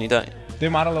hummusen i dag. Det er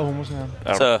mig, der lavede hummusen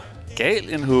her. Så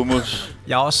gal en hummus.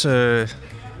 Jeg er også...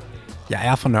 jeg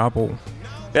er fra Nørrebro.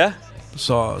 Ja.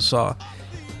 Så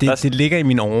det ligger i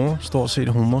min åre, stort set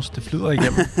hummus. Det flyder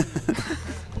igennem.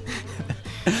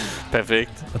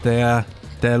 Perfekt. Og da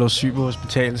jeg lå syg på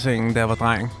hospitalsengen, da jeg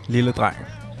var lille dreng.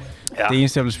 Ja. Det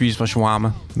eneste, jeg ville spise, var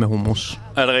shawarma med hummus.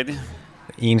 Er det rigtigt?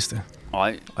 Det eneste.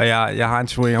 Nej. Og jeg har en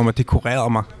teori om, at det kurerede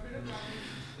mig.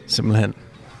 Simpelthen.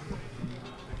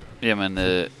 Jamen,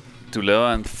 du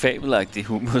laver en fabelagtig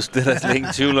hummus. Det er der slet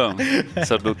ingen tvivl om.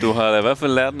 Så du har da i hvert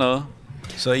fald lært noget.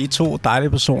 Så I 2 dejlige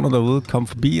personer derude, kom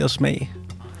forbi og smag.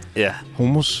 Ja.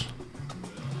 Hummus.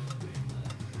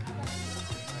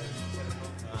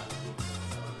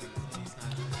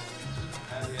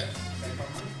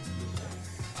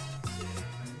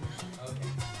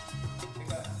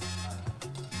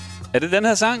 Er det den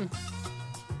her sang?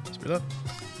 Spiller.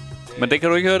 Men det kan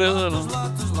du ikke høre det, eller?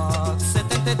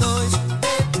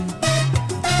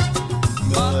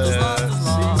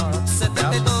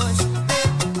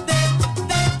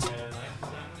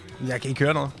 Jeg kan ikke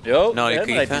høre noget. Jo, det er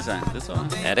den rigtige sang. Det tror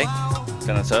jeg. Er det ikke?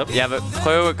 Den er top. Jeg vil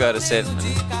prøve at gøre det selv, men...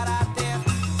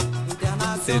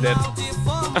 Det er den.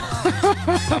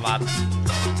 Der var den.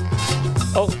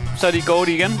 Så er de gået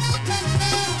igen.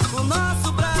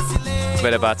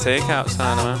 Vil det bare take-out, så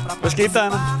er med? Hvad skete der,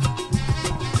 Anna?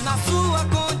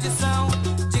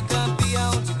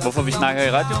 Hvorfor vi snakker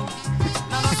i radioen?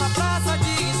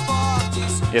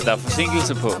 Ja, der er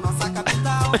forsinkelse på.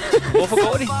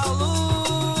 Hvorfor går de?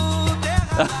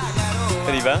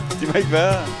 Fordi hvad? De må ikke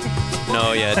være her.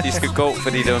 Nå ja, de skal gå,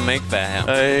 fordi det må ikke være her.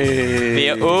 Vi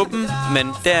er åben, men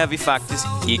der er vi faktisk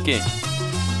ikke.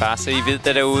 Bare så I ved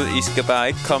det derude. I skal bare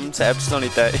ikke komme til Absalon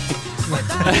i dag.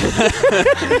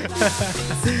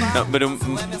 Nå, men du...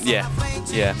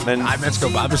 Ja, men... Nej, man skal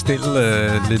jo bare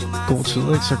bestille lidt god tid,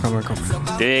 ikke? Så kan man komme.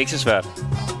 Det er ikke så svært.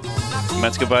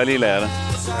 Man skal bare lige lære det.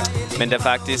 Men der er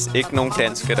faktisk ikke nogen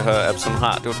danskere, der hører Absalon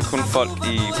Radio. Det er kun folk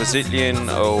i Brasilien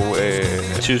og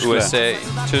USA,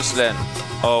 Tyskland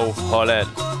og Holland.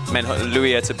 Men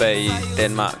Louis er tilbage i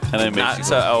Danmark. Han er i Mexico. Nej,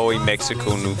 så og i Mexico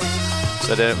nu.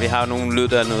 Så vi har nogle lyd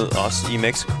dernede også i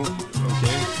Mexico. Okay.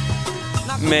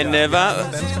 Men hvad?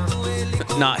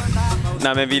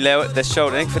 Nej, men vi laver... Det er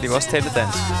sjovt, ikke? Fordi vi også taler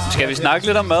dansk. Skal vi snakke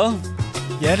lidt om mad?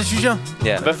 Ja, det synes jeg.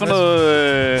 Ja. Hvad for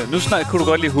noget... Nu kunne du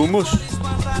godt lide hummus.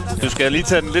 Du skal lige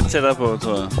tage den lidt tættere på,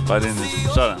 tror jeg. Bare det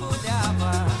sådan.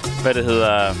 Hvad det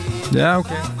hedder... Ja,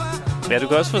 okay. Ja, du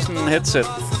kan også få sådan en headset.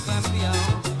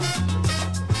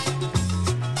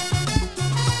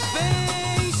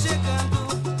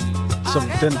 Så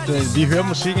vi hører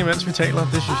musik, imens vi taler.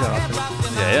 Det synes jeg er ret fedt.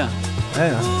 Ja.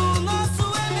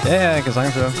 Ja, jeg kan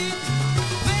sagtens høre.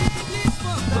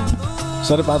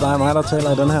 Så er det bare dig og mig, der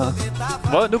taler i den her.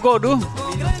 Hvor? Nu går du.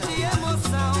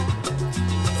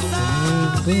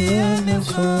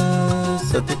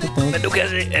 Men du kan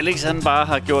se, Alex han bare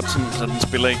har gjort sådan, så den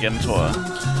spiller igen, tror jeg.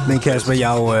 Men Kasper,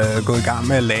 jeg er jo gået i gang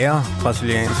med at lære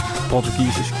brasiliansk,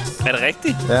 portugisisk. Er det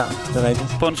rigtigt? Ja, det er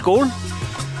rigtigt. På en skole?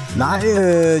 Nej,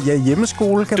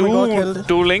 hjemmeskole kan man godt kalde det.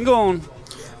 Duolingoen?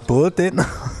 Både den.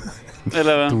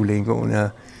 Eller hvad? Duolingoen, ja.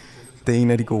 Det er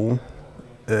en af de gode.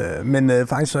 Men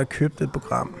faktisk så har jeg købt et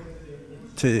program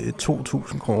til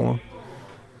 2.000 kroner.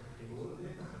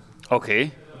 Okay.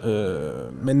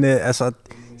 Men altså,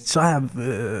 så har jeg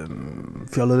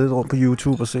fjollet lidt rundt på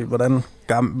YouTube og set, hvordan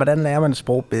lærer man et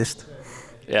sprog bedst.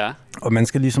 Ja. Og man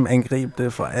skal ligesom angribe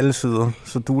det fra alle sider.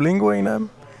 Så Duolingo er en af dem.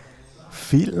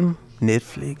 Film,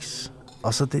 Netflix,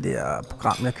 og så det der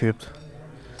program, jeg købte.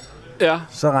 Ja.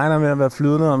 Så regner jeg med at være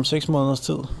flydende om 6 måneders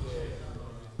tid.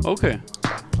 Okay.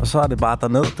 Og så er det bare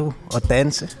derned, og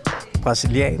danse.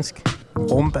 Brasiliansk.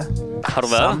 Rumba. Har du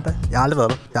været samba. Jeg har aldrig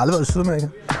været der. Jeg har aldrig været i Sydamerika.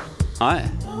 Nej.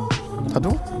 Har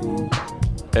du?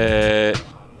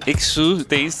 Ikke syd.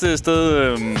 Det eneste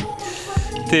sted,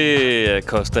 det er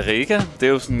Costa Rica. Det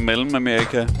er jo sådan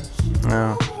Mellemamerika.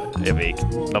 Ja. Jeg ved ikke.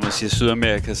 Når man siger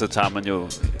Sydamerika, så tager man jo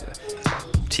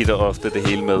tit og ofte det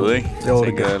hele med, ikke? Jo,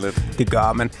 det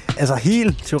gør man. Altså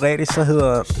helt teoretisk, så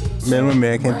hedder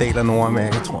Mellemamerika en del af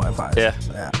Nordamerika, tror jeg faktisk. Ja.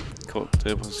 Cool.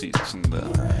 Det er præcis sådan der.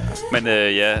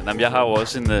 Men jeg har jo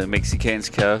også en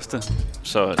mexikansk kæreste,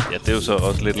 så ja, det er jo så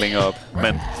også lidt længere op.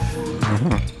 Men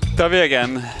der vil jeg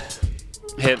gerne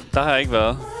hen. Der har jeg ikke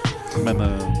været. Men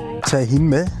tag hende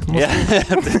med, måske?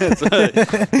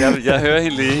 Ja, jeg hører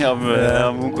hende lige,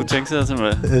 om hun kunne tænke sig at tage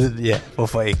med. Ja,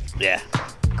 hvorfor ikke? Ja.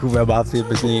 Det kunne være meget fedt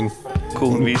med sådan en... Kunne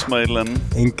hun vise mig et eller andet?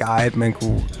 En guide, man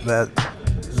kunne være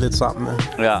lidt sammen med.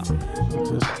 Ja.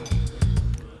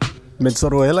 Men så har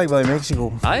du heller ikke været i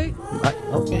Mexico? Nej,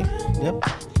 okay. Ja.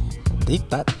 Det er ikke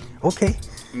bad. Okay.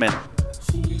 Men...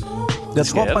 Jeg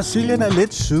tror, Brasilien er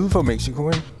lidt syd for Mexico,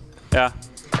 ikke? Ja.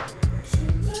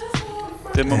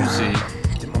 Det må man sige.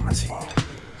 Det må man sige.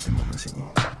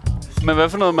 Men hvad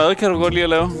for noget mad kan du godt lide at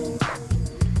lave?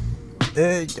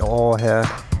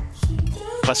 Her.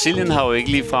 Brasilien har jo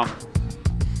ikke lige frem.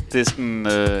 Det er sådan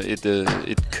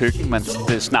et køkken, man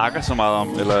snakker så meget om.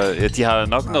 Eller de har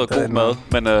nok noget god mad,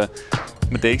 men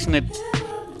det er ikke sådan et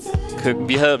køkken.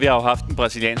 Vi har jo haft en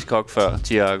brasiliansk kok før,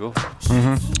 Thiago,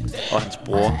 og hans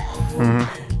bror,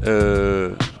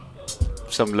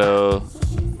 som lavede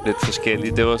lidt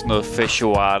forskelligt. Det var sådan noget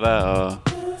feijoada og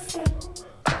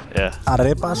ja.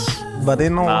 Arepas? Var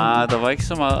det nogen? Nej, der var ikke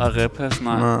så meget arepas,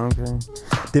 nej. Nå, okay.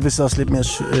 Det er vist også lidt mere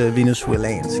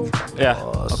venezuelansk. Ja,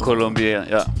 og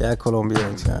colombiansk, ja. Ja,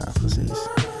 colombiansk, ja, præcis.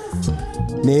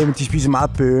 Nej, men de spiser meget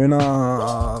bønner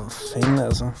og fanden,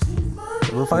 altså.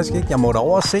 Jeg ved faktisk ikke. Jeg må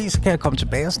derover og se, så kan jeg komme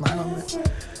tilbage og snakke om det.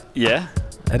 Ja.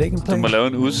 Er det ikke en plan? Du må lave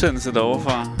en udsendelse derovre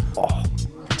fra.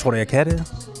 Tror du, jeg kan det?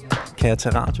 Kan jeg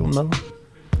tage radioen med?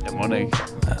 Jeg må det ikke.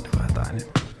 Ja, det var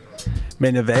dejligt.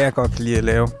 Men hvad jeg godt kan lide at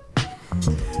lave.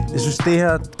 Jeg synes, det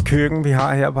her køkken, vi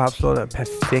har her på Hapslottet, er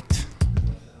perfekt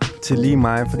til lige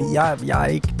mig. Fordi jeg er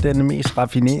ikke den mest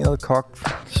raffinerede kok,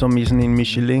 som i sådan en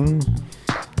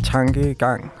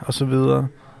Michelin-tankegang og så videre. Jeg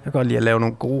kan godt lide at lave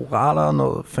nogle gode retter,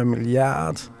 noget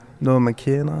familiært, noget man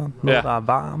kender, noget der er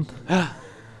varmt,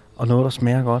 og noget, der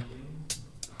smager godt.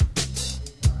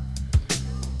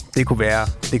 Det kunne være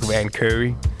en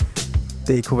curry.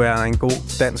 Det kunne være en god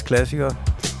dansk klassiker.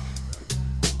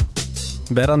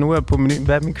 Hvad der nu er på menuen?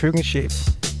 Hvad er min køkkenchef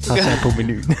har sat på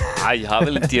menuen? Ej, I har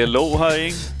vel en dialog her,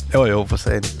 ikke? Jo, for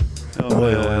sagen. Jo.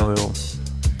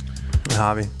 Det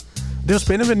har vi. Det er jo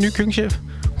spændende med den nye køkkenchef.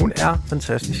 Hun er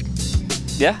fantastisk.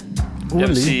 Ja. Jeg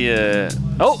vil sige...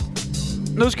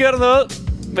 nu sker der noget.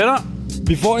 Venner.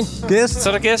 Vi får en gæst. Så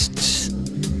er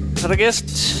der gæst.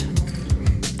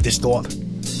 Det er stort.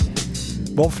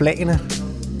 Hvor er flagene?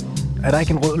 Er der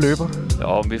ikke en rød løber?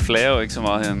 Jo, vi flager jo ikke så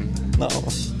meget herinde. Nå.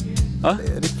 Det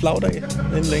er det flagdag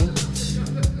inden længe.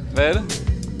 Hvad er det?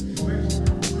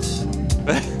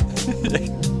 Hvad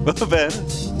er det?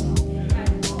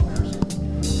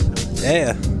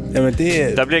 Ja. Jamen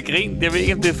det... Der bliver grint. Jeg ved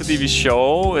ikke, om det er, fordi vi er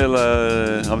sjove,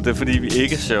 eller om det er, fordi vi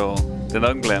ikke er sjove. Det er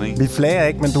nok en blanding. Vi flager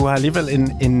ikke, men du har alligevel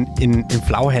en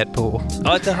flaghat på.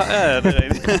 Det har jeg. Det er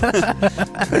rigtigt.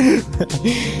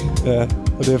 Ja,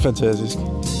 og det er fantastisk.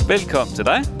 Velkommen til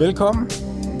dig. Velkommen.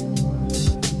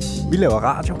 Vi laver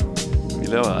radio.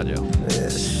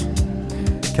 Yes.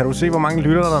 Kan du se, hvor mange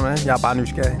lyttere der er med? Jeg er bare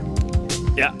nysgerrig.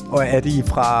 Ja. Og er de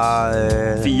fra...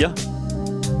 4.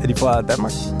 Er de fra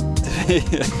Danmark? Det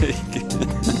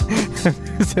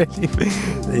ved jeg ikke.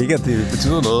 Ikke, at det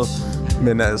betyder noget.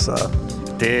 Men altså...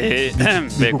 Det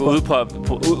vil gå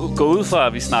ud fra,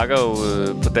 at vi snakker jo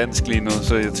på dansk lige nu,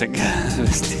 så jeg tænker...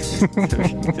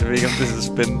 jeg ved ikke, om det er så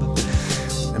spændende.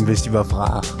 Jamen, hvis de var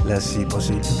fra, lad os sige,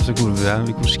 Brasilien, så kunne det være, at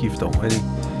vi kunne skifte over i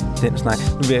den snak.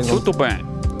 Tudo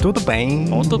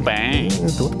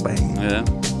bang. Ja.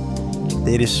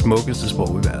 Det er det smukkeste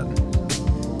sprog i verden.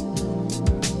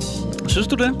 Synes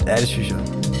du det? Ja, det synes jeg.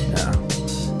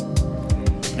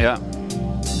 Ja.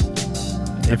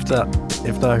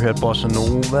 Efter at have hørt Bossa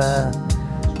Nova,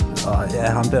 og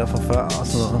ham der fra før og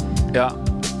sådan noget. Ja.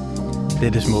 Det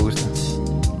er det smukkeste.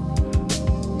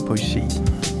 Poesi.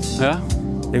 Ja.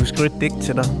 Jeg vil skrive et digt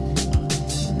til dig.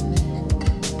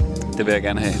 Det vil jeg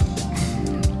gerne have.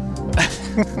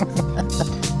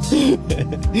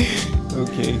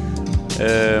 Okay.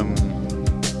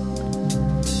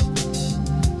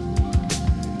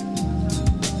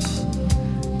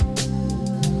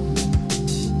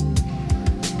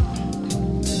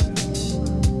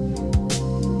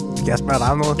 Skal jeg spørge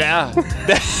dig om noget? Ja.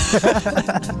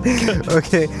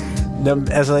 Okay.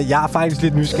 Jamen, altså, jeg er faktisk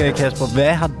lidt nysgerrig, Kasper.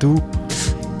 Hvad har du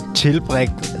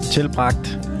tilbragt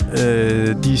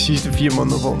de sidste 4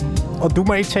 måneder på? Og du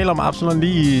må ikke tale om Absalon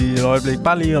lige i et øjeblik.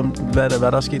 Bare lige om, hvad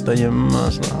der er sket derhjemme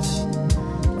og sådan noget.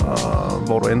 Og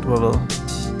hvor du end har været.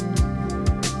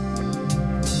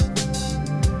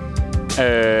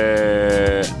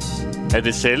 Er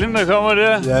det Salen, der kommer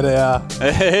der? Ja, det er.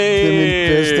 Hey. Det er min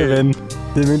bedste ven.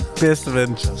 Det er min bedste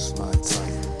ven.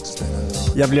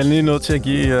 Jeg bliver lige nødt til at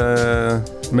give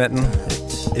manden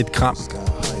et kram.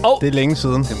 Det er længe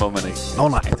siden. Det må man ikke.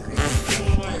 Nej.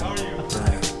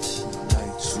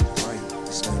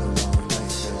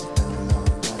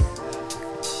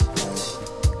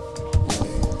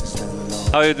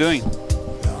 How are you doing?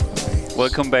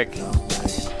 Welcome back.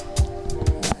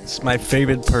 It's my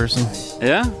favorite person.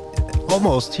 Yeah?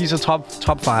 Almost. He's a top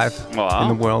 5 in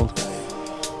the world.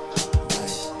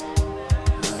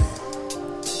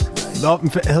 Nå,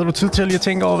 havde du tid til lige at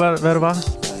tænke over, hvad det var?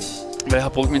 Hvad jeg har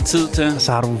brugt min tid til?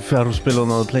 Altså, har du spillet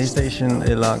noget PlayStation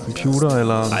eller computer?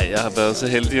 Eller? Nej, jeg har været så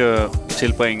heldig at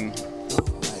tilbringe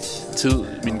tid.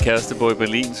 Min kæreste bor i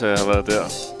Berlin, så jeg har været der.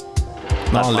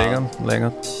 Nå,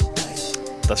 lækkert.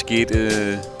 Der skete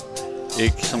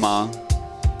ikke så meget.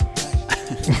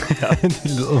 Det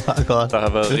lyder meget godt. Der har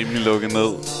været rimelig lukket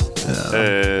ned.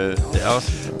 Ja. Det er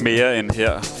også mere end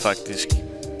her, faktisk.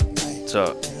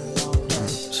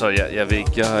 Så jeg ved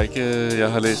ikke,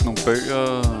 jeg har læst nogle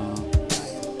bøger.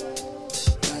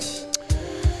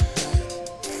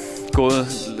 Gået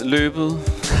løbet.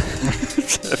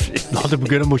 Nå, det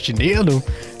begynder at motionere nu.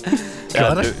 Jeg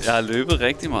har løbet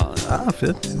rigtig meget.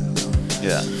 Fedt.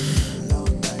 Ja.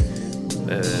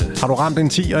 Har du ramt en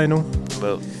 10'er endnu?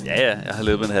 Ja, jeg har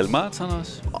løbet en halvmarathon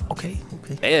også. Okay.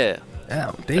 Ja. Ja,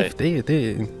 det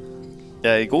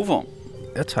Jeg er i god form.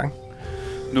 Ja, tak.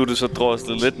 Nu er det så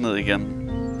droslet lidt ned igen.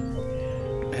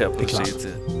 Her på sendte.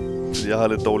 Fordi jeg har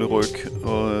lidt dårlig ryg,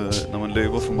 og når man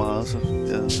løber for meget,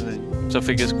 så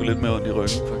fik jeg sgu lidt mere ondt i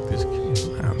ryggen, faktisk.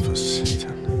 Ja, for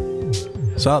satan.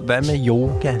 Så hvad med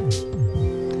yoga?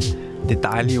 Det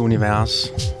dejlige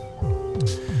univers.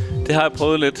 Det har jeg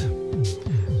prøvet lidt.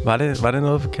 Var det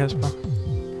noget for Kasper?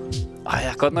 Ej, jeg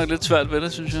har godt nok lidt svært ved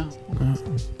det, synes jeg.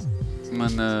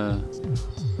 Men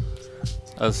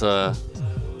altså,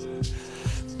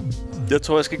 jeg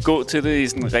tror, jeg skal gå til det i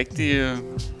sådan en rigtig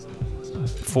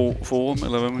forum,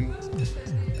 eller hvad man...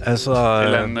 Altså...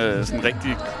 Eller en sådan en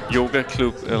rigtig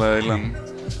yogaklub, eller et eller andet.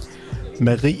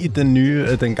 Marie,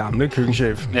 den gamle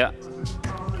køkkenchef. Ja.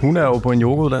 Hun er jo på en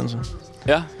yogauddannelse.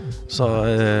 Ja. Så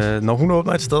når hun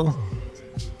åbner et sted,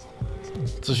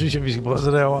 så synes jeg, vi skal prøve at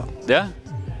se derovre. Ja.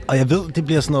 Og jeg ved, det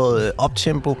bliver sådan noget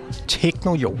uptempo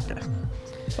techno-yoga.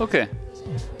 Okay.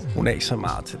 Hun er ikke så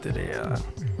meget til det der...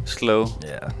 Slow.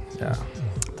 Ja.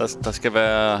 Der skal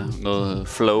være noget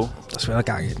flow. Der skal være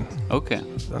gang i den. Okay.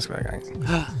 Der skal være gang i den.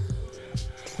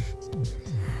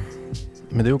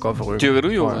 Men det er jo godt for ryggen. Dyrker du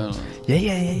yoga?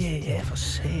 Ja, for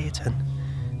satan.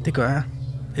 Det gør jeg.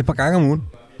 Et par gange om ugen.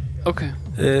 Okay.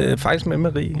 Faktisk med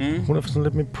Marie. Hun er sådan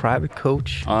lidt min private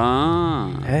coach.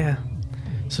 Ja.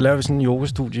 Så laver vi sådan en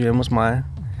yogastudie hjemme hos mig.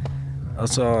 Og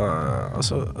så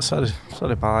er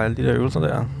det bare alle de der øvelser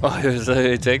der. Så er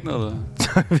det techno, eller? Så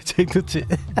er vi techno til.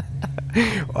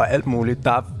 Og alt muligt.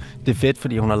 Det er fedt,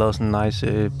 fordi hun har lavet sådan en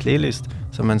nice playlist,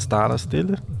 så man starter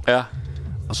stille. Ja.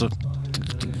 Og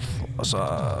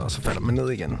så falder man ned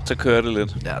igen. Så kører det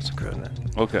lidt? Ja, så kører det.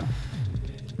 Okay.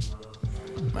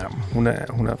 Ja,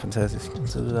 hun er fantastisk.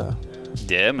 Så det der.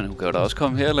 Ja, men hun kan jo da også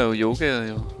komme her og lave yoga.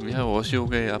 Jo. Vi har jo også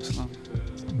yoga i Absalon.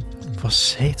 For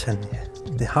satan, ja.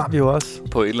 Det har vi jo også.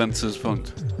 På et eller andet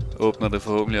tidspunkt åbner det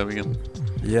forhåbentlig op igen.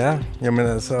 Ja, jamen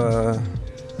altså...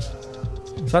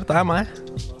 Så er det dig og mig.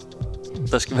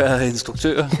 Der skal være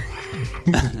instruktører.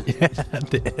 Ja,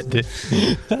 det er det.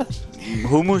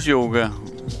 Hummus-yoga.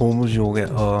 Hummus-yoga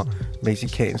og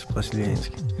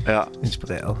mexicansk-brasiliansk. Ja.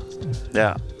 Inspireret.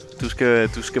 Ja.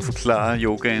 Du skal forklare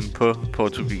yogaen på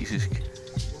portugisisk.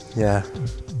 Ja.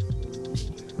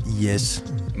 Yes.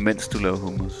 Mens du laver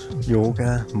hummus.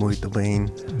 Yoga, muito bem.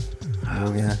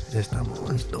 Yoga, está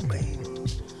muito bem.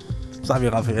 Så har vi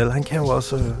Rafael. Han kan jo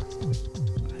også...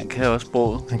 Han kan også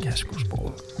sproget. Han kan sgu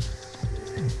sproget.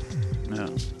 Ja.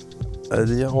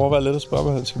 Jeg overvejer lidt at spørge,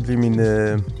 om han skal blive min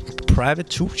private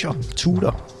tutor.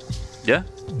 Ja.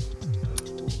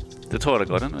 Det tror jeg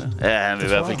da godt, han vil. Ja, han vil i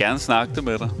hvert fald gerne snakke det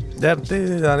med dig. Ja,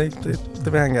 det er det ikke.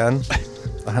 Det vil han gerne.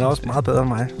 Og han er også meget bedre end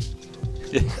mig.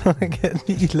 Han kan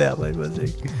lige lære mig en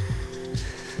ting.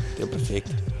 Det er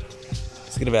perfekt.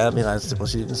 Så skal det være, at vi rejser til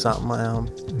Brasilien sammen, mig og ham.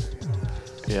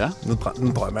 Ja.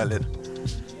 Nu drømmer jeg lidt.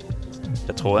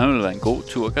 Jeg tror, han vil være en god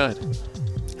turguide.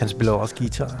 Han spiller også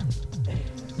guitar.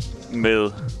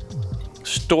 Med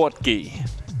stort G.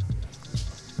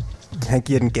 Han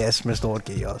giver den gas med stort G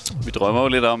også. Vi drømmer jo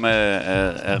lidt om,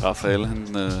 at Rafael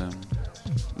han,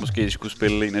 måske skulle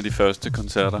spille en af de første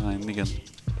koncerter herinde igen.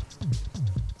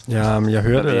 Ja, men jeg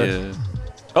hørte det.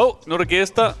 Nu er der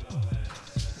gæster.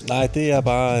 Nej, det er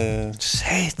bare...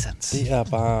 Satans. Det er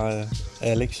bare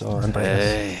Alex og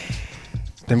Andreas.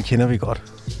 Dem kender vi godt.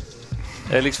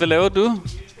 Alex, hvad laver du?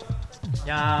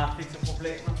 Jeg fik så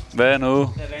problemer. Hvad nu?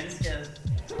 Jeg er vandskadet.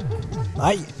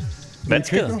 Nej.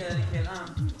 Vandskadet?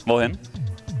 Hvorhen? I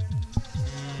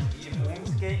en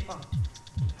brune skaber.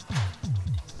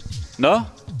 Nå? Jeg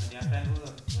fandt ud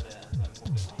af, hvad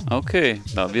det er. Okay.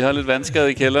 Nå, vi har lidt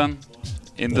vandskade i kælderen.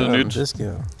 Intet nyt. Det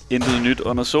sker. Intet nyt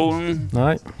under solen.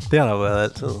 Nej, det har der været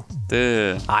altid.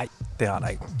 Nej, det har der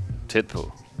ikke. Tæt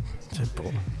på. Tæt på.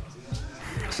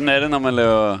 Sådan er det, når man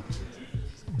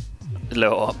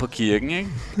laver op på kirken, ikke?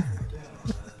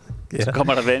 Ja. Så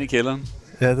kommer der vand i kælderen.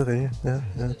 Ja, det er rigtigt. Ja.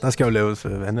 Der skal jo laves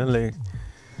vandanlæg.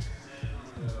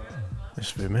 Med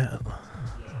svømmehal.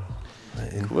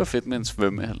 Det kunne være fedt med en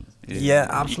svømmehal. Ja,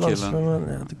 absolut. Svømmehal,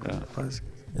 ja, det kunne faktisk.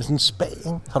 Det er sådan en spa,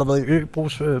 ikke? Har du været i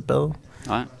Øbrugsbad?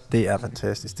 Nej. Det er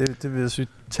fantastisk. Det vil jeg sige.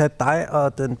 Tag dig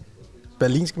og den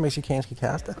berlinske-mexikanske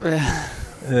kæreste.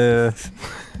 Ja.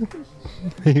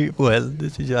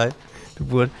 Det synes jeg, du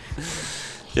burde.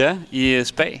 Ja, i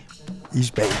Spa. I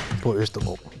Spa på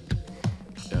Østerbro.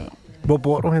 Ja. Hvor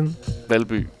bor du henne?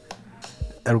 Valby.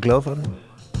 Er du glad for det?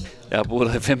 Jeg har boet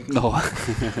der i 15 år.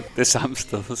 Det samme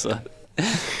sted, så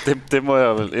det må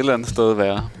jeg vel et eller andet sted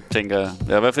være, tænker jeg.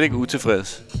 Jeg er i hvert fald ikke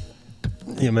utilfreds.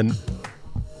 Jamen,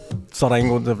 så er der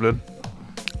ingen grund til at flytte.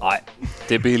 Nej,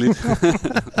 det er billigt.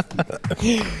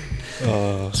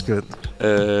 Skønt.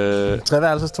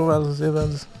 3-værelses, 2-værelses,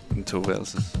 1-værelses? En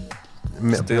 2-værelses.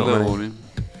 Stille og roligt.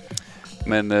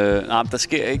 Men nej, der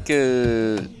sker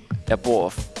ikke... Jeg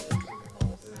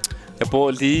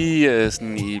bor lige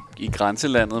sådan i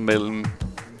grænselandet mellem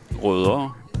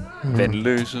Rødovre,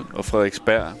 Vandløse og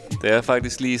Frederiksberg. Det er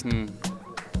faktisk lige sådan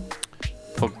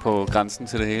på grænsen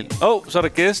til det hele. Så er der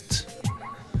gæst.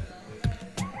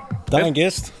 Der er en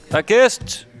gæst. Der er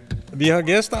gæst. Vi har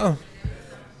gæster.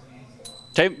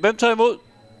 Hvem tager imod?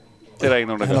 Det er der ikke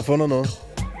nogen, der Han har fundet noget.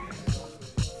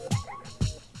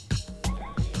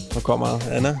 Så kommer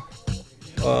Anna.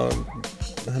 Og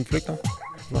han flygter.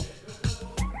 Nå.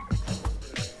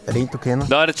 Er det en, du kender?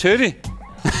 Nå, er det Tøtti?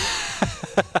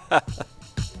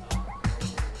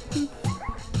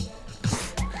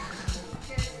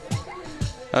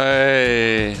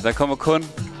 Der kommer kun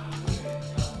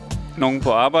nogen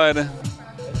på arbejde.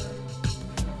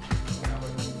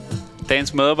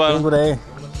 Dagens medarbejder. Goddag.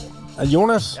 Er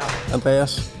Jonas? Ja.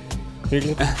 Andreas.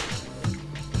 Hyggeligt.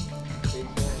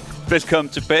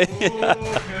 Velkommen tilbage.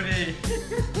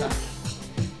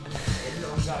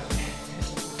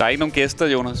 Der er ikke nogen gæster,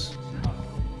 Jonas.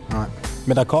 Nej.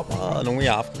 Men der kommer nogen i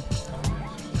aften.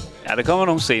 Ja, der kommer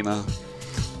nogen senere.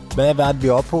 Hvad er vi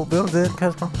oppe på? Ved du det,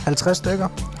 Kasper? 50 stykker?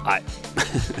 Nej.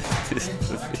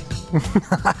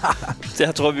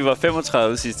 Jeg tror, vi var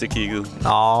 35 sidst, jeg kiggede.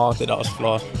 Nå, det er da også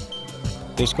flot.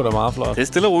 Det er sgu da meget flot. Det er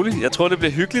stille og roligt. Jeg tror, det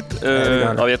bliver hyggeligt.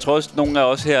 Og jeg tror også, nogle af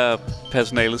os her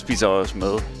personalet spiser også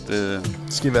med. Det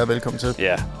skal I være velkommen til.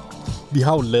 Ja. Vi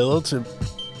har jo lavet til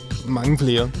mange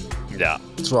flere. Ja.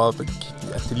 Så det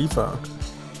er lige før.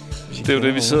 Det er jo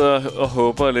det, vi sidder og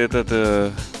håber lidt, at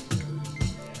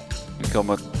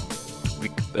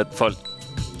at folk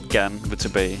gerne vil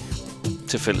tilbage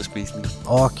til fællesspisning.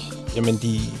 Jamen,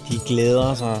 de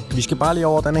glæder sig. Vi skal bare lige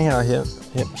over denne her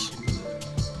hems.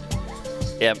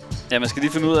 Ja, man skal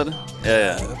lige finde ud af det.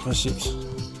 Ja. Præcis.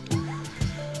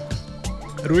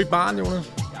 Er du i baren,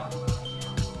 Jonas?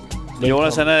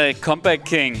 Jonas, han er comeback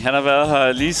king. Han har været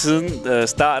her lige siden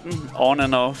starten, on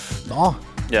and off. Nå.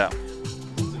 Ja.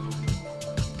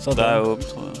 Så der er åben,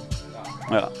 tror jeg.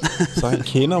 Ja. Så han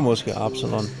kender måske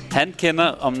Absalon. Han kender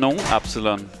om nogen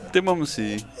Absalon. Det må man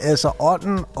sige. Altså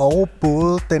ånden og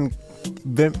både den...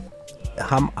 Hvem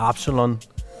ham Absalon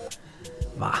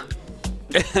var.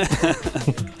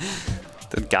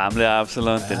 Den gamle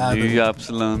Absalon, den nye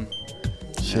Absalon.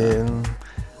 Sjældent.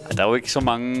 Ja. Der er jo ikke så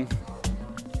mange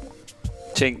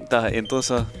ting, der har ændret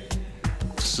sig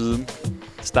siden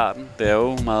starten. Det er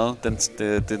jo meget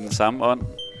det er den samme ånd,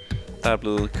 der er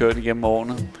blevet kørt igennem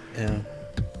årene. Ja.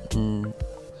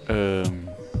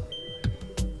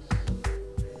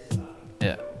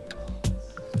 Ja.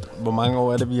 Hvor mange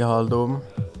år er det, vi har holdt åben?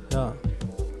 Ja.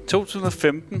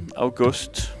 2015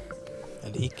 august.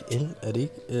 Er det ikke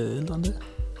ældre end det?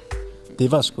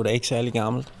 Det var sgu da ikke særlig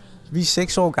gammelt. Vi er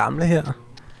 6 år gamle her.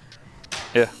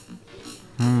 Ja.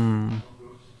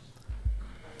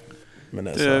 Men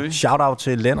altså, shout out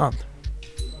til Lennart.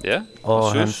 Ja.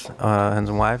 Og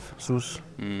hans wife, Sus.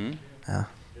 Ja.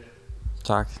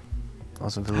 Tak.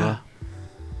 Og så videre.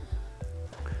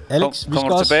 Alex,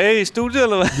 kommer du tilbage i studiet,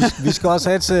 eller hvad? vi skal også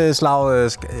have til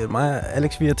slag... mig og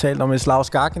Alex, vi har talt om et slag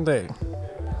skak en dag.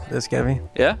 Det skal vi.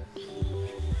 Ja.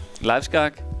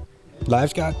 Liveskak.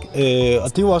 Liveskak. Og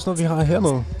det er jo også noget, vi har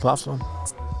hernede på Aften.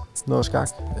 Noget skak.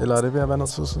 Eller er det ved at være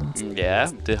noget tid siden? Ja,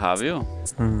 det har vi jo.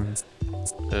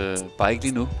 Bare ikke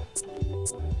lige nu.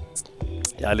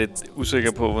 Jeg er lidt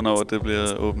usikker på, hvornår det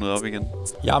bliver åbnet op igen.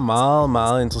 Jeg er meget,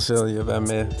 meget interesseret i at være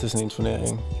med til sådan en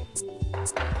turnering.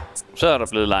 Så er der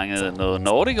blevet langet noget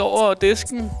Nordic over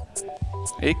disken.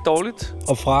 Ikke dårligt.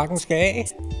 Og frakken skal af.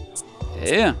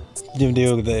 Ja. Jamen, det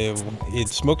er jo et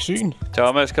smukt syn.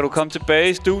 Thomas, kan du komme tilbage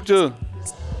i studiet?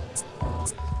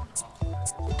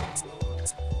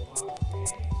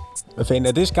 Hvad fanden,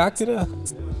 er det skak, det der?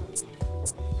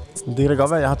 Det kan da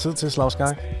godt være, at jeg har tid til at slå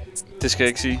skak. Det skal jeg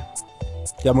ikke sige.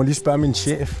 Jeg må lige spørge min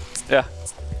chef. Ja,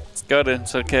 gør det.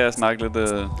 Så kan jeg snakke lidt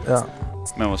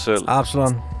med mig selv.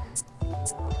 Absalon.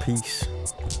 Peace.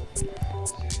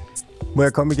 Må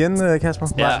jeg komme igen, Kasper?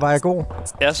 Ja. Var jeg god?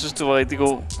 Jeg synes, du var rigtig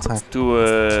god. Tak.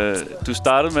 Du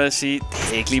startede med at sige,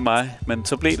 det er ikke lige mig, men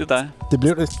så blev det dig. Det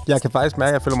blev det. Jeg kan faktisk mærke,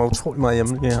 at jeg føler mig utrolig meget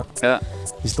hjemme her. Ja.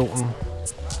 I stolen.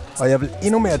 Og jeg vil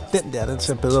endnu mere, den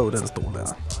ser bedre ud, den stol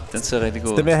der. Den ser rigtig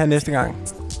god ud. Den vil jeg have næste gang.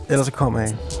 Ellers så kommer jeg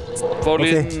ikke. Får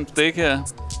lige en stik her.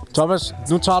 Thomas,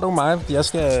 nu tager du mig. Jeg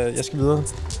skal videre.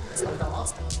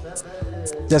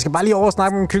 Jeg skal bare lige over og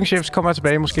snakke med min køkkenchef, så kommer jeg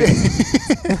tilbage måske.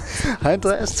 Hej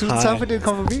Andreas, tusind tak fordi du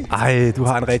kom forbi. Ej, du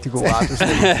har en rigtig god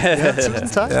radiostemme. Ja, tusind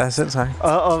tak. Ja, selv tak.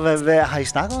 Og hvad har I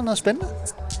snakket om noget spændende?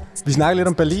 Vi snakker lidt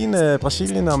om Berlin,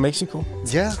 Brasilien og Mexico.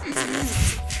 Ja.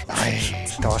 Nej,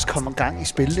 der er også kommet gang i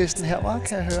spillelisten her, var,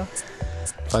 kan jeg høre.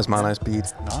 Faktisk meget nice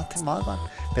beat. Nå, det er meget godt.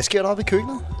 Hvad sker der oppe i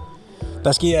køkkenet?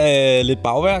 Der sker lidt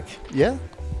bagværk. Ja.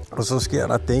 Og så sker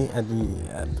der det, at vi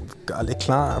gør lidt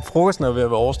klar. Frokosten er ved at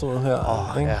være overstået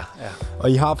her. Ja.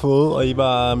 Og I har fået, og I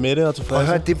var mætte og tilfredse.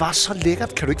 Hør, det var så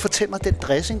lækkert. Kan du ikke fortælle mig den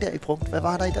dressing der, I brugte? Hvad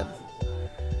var der i den?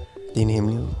 Det er en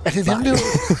hemmelighed. Er det en hemmelighed?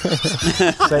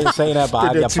 Sagen er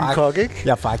bare, at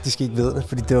jeg faktisk ikke ved det,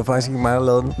 fordi det var faktisk ikke mig, der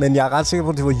lavede den. Men jeg er ret sikker på,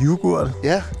 at det var yoghurt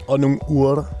og nogle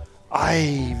urter. Ej,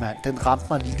 mand, den ramte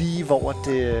mig lige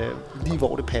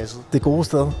hvor det passede. Det gode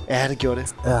sted. Ja, det gjorde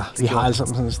det. Ja, vi har alle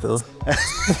sammen sådan et sted.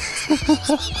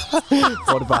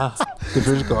 Hvor det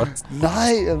føles godt.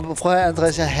 Nej, prøv at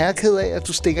Andreas, jeg er herked af, at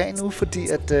du stikker ind nu, fordi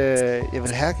at, jeg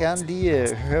vil her gerne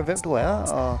lige høre, hvem du er.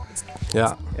 Og, ja.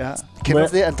 Kender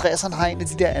du det? Andreas, han har en af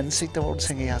de der ansigter, hvor du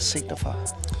tænker, jeg har set dig før.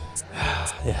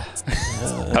 Ja.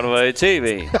 Har du været i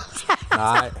tv?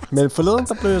 Nej, men forleden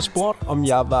der blev jeg spurgt, om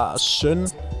jeg var søn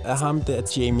af ham der,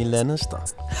 Jamie Lannister.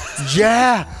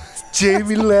 Ja!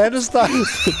 Jamie Lannister!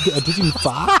 Er det din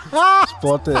far?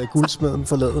 Spurgte guldsmeden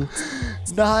forleden.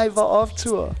 Nej, hvor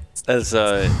optur.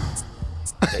 Altså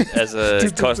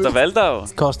Costa Valdau.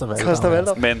 Costa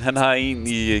Valdau. Men han har en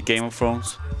i Game of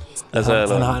Thrones. Han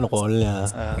har en rolle, ja.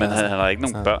 Men han har ikke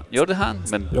nogen børn. Jo, det har han,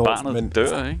 men barnet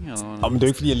dør, ikke? Men det er jo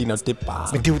ikke, fordi jeg ligner det bare.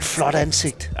 Men det er jo et flot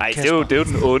ansigt. Nej, det er jo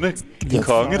den onde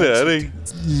konge, det er det, ikke?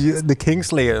 The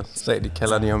Kingslayer, sagde de,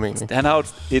 kalder de ham egentlig. Han har jo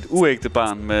et uægte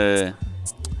barn med...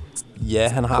 Ja,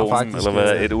 han har konen, faktisk... Eller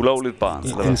hvad, et ulovligt barn.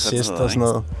 Eller incest og sådan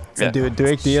noget. Men det er jo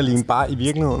ikke det, jeg ligner. Bare i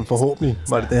virkeligheden, forhåbentlig,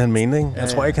 var det han mente, ikke? Jeg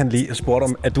tror ikke, han lige spurgte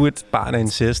om, er du et barn af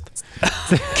incest?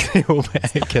 Det håber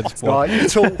jeg ikke, kan spørge. Nå, I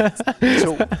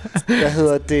to. Hvad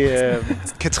hedder det?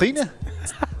 Katrine,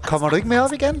 kommer du ikke med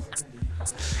op igen?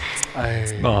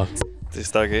 Nå. Det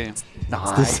stak af. Nej,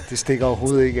 det stikker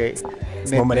overhovedet ikke af.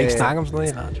 Men, må man ikke snakke om sådan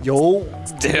noget i radio? Jo,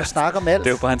 det snakker om alt. Det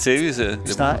er jo bare en tv-serie.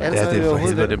 Det er for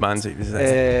helvede, det er bare en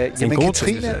tv-serie. Jamen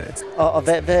Katrine, og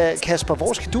hvad, Kasper,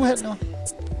 hvor skal du hen nu?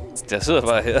 Jeg sidder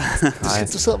bare her.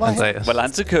 Du sidder bare her? Hvor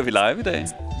lang tid kører vi live i dag?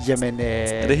 Jamen,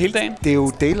 er det hele dagen? Det er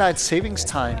jo Daylight Savings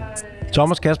Time.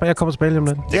 Thomas, Kasper, jeg kommer tilbage lige om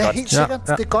lidt. Det er godt. Helt sikkert.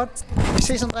 Ja. Det er godt. Vi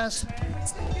ses, Andreas.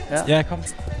 Ja, kom.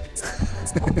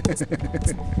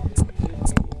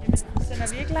 Sender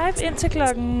vi ikke live ind til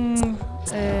klokken...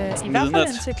 I hvert fald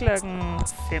ind til klokken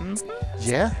 15?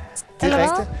 Ja, det er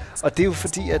rigtigt. Og det er jo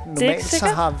fordi, at normalt så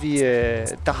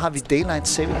har vi Daylight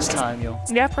Savings Time jo.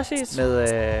 Ja, præcis. Med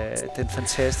den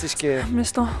fantastiske...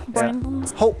 Mr. Brandon.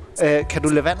 Ja. Hov, kan du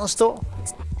lade vandet stå,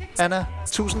 Anna?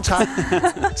 Tusind tak.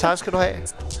 Tak skal du have.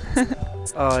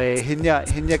 Og hende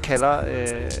jeg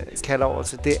kalder over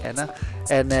til, det er Anna.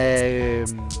 Anna,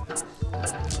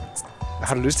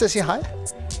 har du lyst til at sige hej?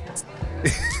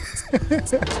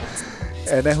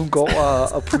 Anna, hun går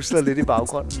og pusler lidt i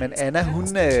baggrunden, men Anna,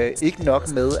 hun ikke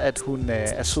nok med, at hun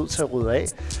er sød til at rydde af,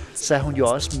 så er hun jo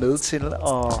også med til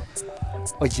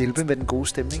at hjælpe med den gode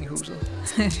stemning i huset.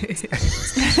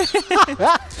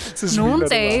 Nogle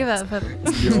dage i hvert fald.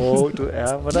 Jo, du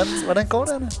er. Hvordan går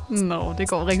det, Anna? Nå, det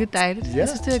går rigtig dejligt. Ja. Jeg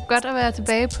synes, det er godt at være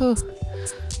tilbage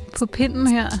på pinden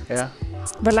her. Ja.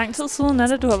 Hvor lang tid siden er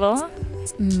det, du har været her?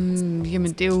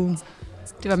 Jamen, det er jo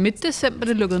Det var midt december,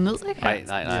 det lukkede ned, ikke? Nej.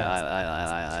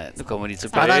 Nu kommer de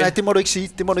tilbage. Nej, det må du ikke sige.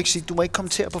 Du må ikke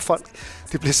kommentere på folk.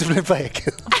 Det bliver simpelthen for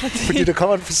akavet. Fordi der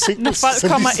kommer en forsinkelse. Når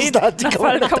folk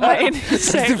kommer ind i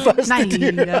salen. Det var dem, jeg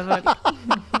snakkede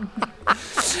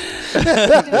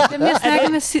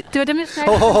med.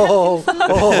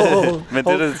 Men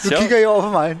det er nu kigger I over på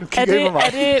mig.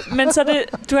 Men så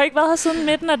du har ikke været her siden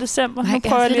midten af december? Nu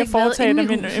prøver jeg lige at foretage det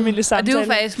min samtale. Og det er jo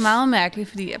faktisk meget mærkeligt,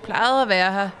 fordi jeg plejede at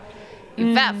være her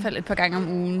i hvert fald et par gange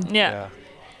om ugen. Ja.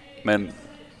 Men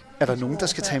er der nogen, der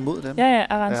skal tage imod dem? Ja,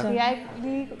 Arantxa. Jeg er ikke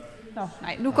lige...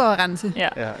 Nej, nu går Arantxa. Ja.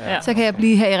 Så kan jeg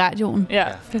blive her i radioen. Ja,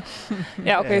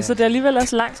 okay, så det er alligevel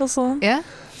også lang tid siden.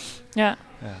 Ja.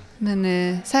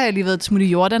 Men så har jeg lige været smut i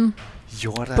Jordan.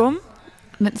 Bum.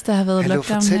 Mens der har været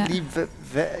lockdown her. Lige,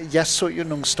 jeg så jo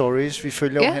nogle stories, vi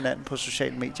følger over hinanden på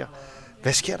sociale medier.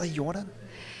 Hvad sker der i Jordan?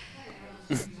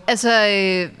 Altså,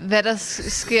 hvad der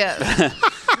sker...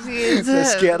 Hvad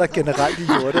sker der generelt i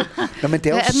Jordan? Nå, men det er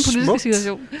jo den politiske smukt.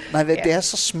 situation? Nej, det er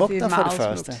så smukt der for det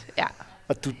første. Smukt. Ja.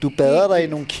 Og du bader dig i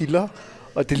nogle kilder,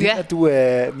 og det ligner, at du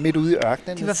er midt ude i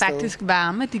ørkenen. De var faktisk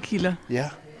varme, de kilder. Ja.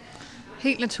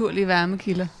 Helt naturlige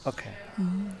varmekilder. Okay.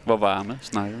 Hvor varme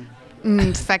snakker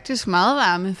vi? Faktisk meget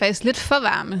varme. Faktisk lidt for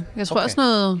varme. Jeg tror også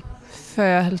noget 40-50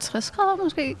 grader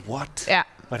måske. What? Ja.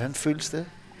 Hvordan føles det?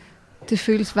 Det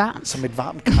føles varmt. Som et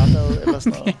varmt karbad eller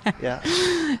sådan noget?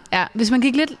 Ja, hvis man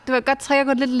gik lidt... Det var godt træk at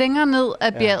gå lidt længere ned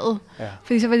af bjerget. Ja.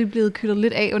 Fordi så var de blevet kølet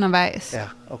lidt af undervejs. Ja,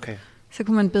 okay. Så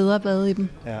kunne man bedre bade i dem.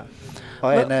 Ja.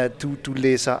 Og Anna, du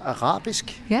læser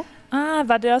arabisk? Ja.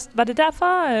 Var det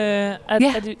derfor?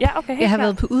 Okay. Jeg har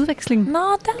været på udveksling. Nå,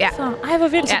 derfor. Ej, hvor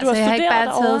vildt, så du har jeg har ikke bare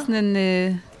derovre. taget sådan en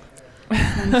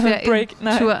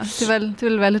ferie-tur. Det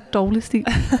ville være lidt dårlig stil.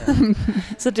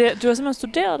 Så du har simpelthen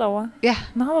studeret derovre? Ja.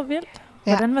 Nå, hvor vildt.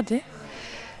 Hvordan var det?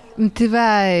 Det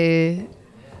var...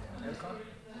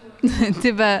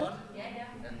 det var...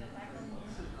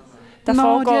 de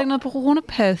har ikke noget på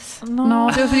coronapas. Nå,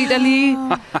 det var fordi, der lige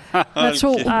var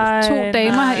to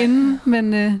damer herinde,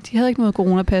 men de havde ikke noget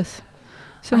coronapas.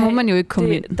 Så må man jo ikke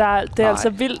komme ind. Det er altså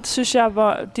vildt, synes jeg,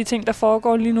 hvor de ting, der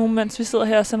foregår lige nu, mens vi sidder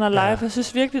her og sender live. Jeg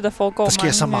synes virkelig, der foregår mange. Der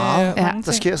sker så meget.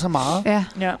 Der sker så meget.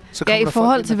 Ja, i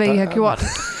forhold til, hvad I har gjort.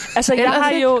 Altså,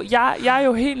 jeg er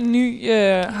jo helt ny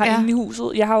herinde i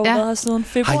huset. Jeg har jo været her siden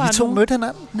februar. Har I to mødt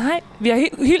hinanden? Nej, vi har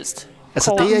hilst.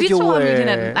 Altså, det er jo, det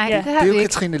er jo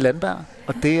Katrine Landberg,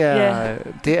 og det er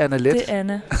Anna Let. Det er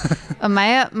Anna. Og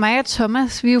mig og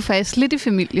Thomas, vi er jo faktisk lidt i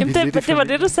familie. Jamen, det var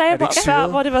det, du sagde før,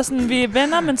 hvor det var sådan, vi er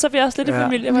venner, men så er vi også lidt i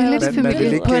familie. Vi er lidt i familie. Man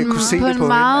vil ikke kunne se det på hende,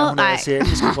 hun er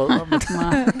asiatiske brødre.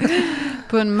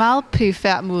 På en meget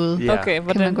pæfærd måde, okay,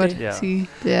 kan man godt sige.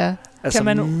 Det er. Altså,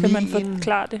 kan man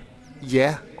forklare det?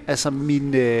 Ja, altså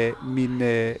min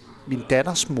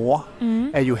datters mor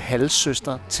er jo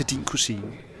halvsøster til din kusine.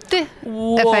 Det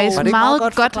er faktisk meget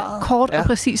godt kort og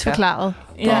præcis forklaret.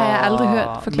 Det har jeg aldrig hørt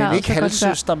forklaret. Men ikke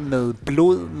halvsøster med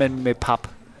blod, men med pap.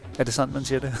 Er det sådan, man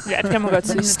siger det? Ja, det kan man godt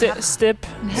sige. Step.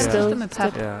 Med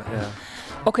pap. Ja.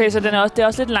 Okay, så det er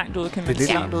også lidt langt ude, kan man sige.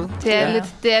 Det er lidt langt ude.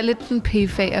 Det er lidt en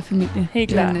p-fager-familie.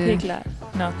 Helt klart.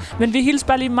 No. Men vi hilste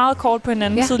bare lige meget kort på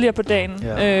hinanden tidligere på dagen.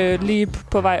 Lige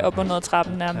på vej op og ned ad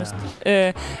trappen nærmest.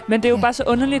 Men det er jo bare så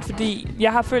underligt, fordi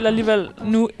jeg har følt alligevel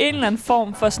nu en eller anden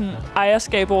form for sådan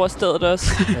ejerskab over stedet også.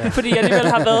 Fordi jeg alligevel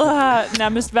har været her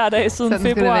nærmest hver dag siden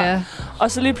februar.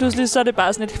 Og så lige pludselig, så er det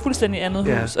bare sådan et fuldstændig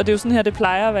andet hus. Og det er jo sådan her, det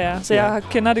plejer at være. Så jeg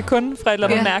kender det kun fra et eller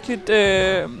andet mærkeligt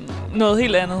noget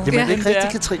helt andet. Jamen, det er ikke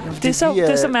rigtigt, Katrine. Det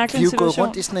er så mærkeligt vi er jo gået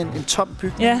rundt i sådan en tom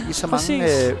bygning i så mange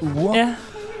uger. Ja.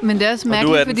 Men det er også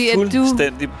mærkeligt, fordi at du...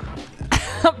 fuldstændig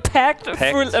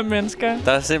packed fuld af mennesker.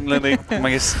 Der er simpelthen ikke...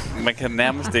 Man kan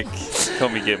nærmest ikke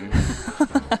komme igennem.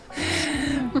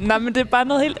 Nej, men det er bare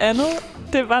noget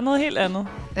helt andet.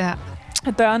 Ja.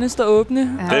 Dørene står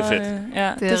åbne. Ja. Det er fedt.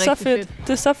 Det er så fedt. Det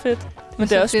er så fedt. Men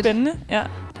det er også spændende. Ja.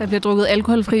 Der bliver drukket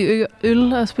alkoholfri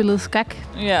øl og spillet skak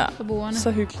på bordene.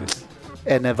 Så hyggeligt.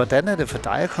 Anna, hvordan er det for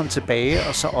dig at komme tilbage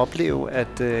og så opleve,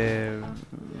 at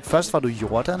først var du i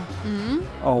Jordan,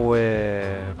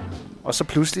 og så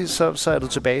pludselig så er du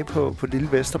tilbage på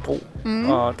Lille Vesterbro,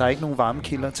 og der er ikke nogen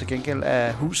varmekilder. Til gengæld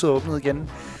er huset åbnet igen.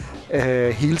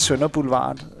 Hele Sønder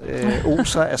Boulevard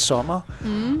oser af sommer,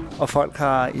 og folk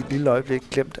har i et lille øjeblik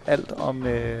glemt alt om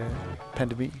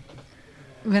pandemien.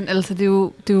 Men altså, det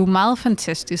er jo meget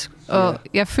fantastisk, og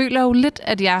jeg føler jo lidt,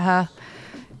 at jeg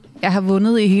har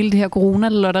vundet i hele det her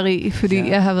corona-lotteri, fordi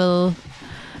jeg har været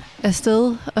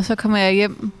afsted, og så kommer jeg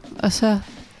hjem, og så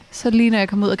lige når jeg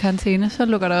kommer ud af karantæne, så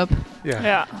lukker der op.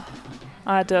 Ja.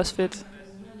 Ej, det er også fedt.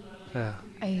 Ja.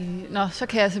 Så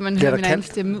kan jeg simpelthen høre min egen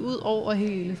stemme ud over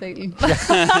hele salen.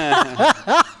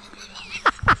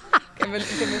 man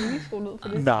lige skrue ned for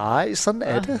det? Nej, sådan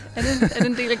er det. Er det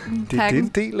en del af pakken? Det er en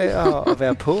del af at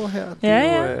være på her.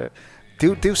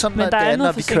 Det er jo sådan, at det er,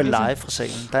 når vi kører live fra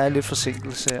salen. Der er lidt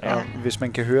forsinkelse, og hvis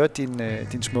man kan høre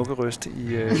din smukke røst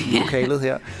i lokalet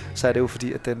her, så er det jo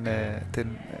fordi, at den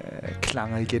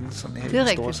klanger igen sådan her i den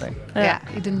store sal. Ja,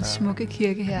 i den smukke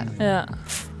kirke her. Ja.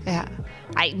 Ja.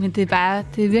 Ej, men det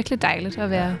er virkelig dejligt at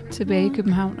være tilbage i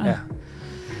København.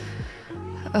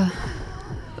 Og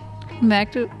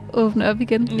mærke det åbne op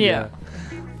igen. Ja.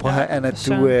 Prøv at høre, Anna,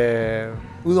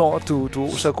 udover at du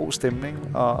så god stemning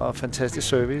og fantastisk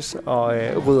service og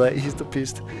rydder af hist og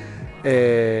pist,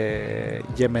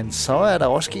 jamen så er der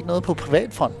også sket noget på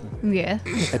privatfronten. Ja.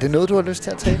 Er det noget, du har lyst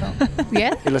til at tale om? Ja.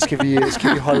 Eller skal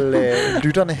vi holde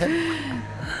lytterne hen?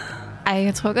 Ej,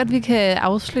 jeg tror godt, vi kan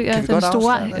afsløre den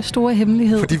store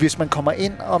hemmelighed. Fordi hvis man kommer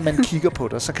ind, og man kigger på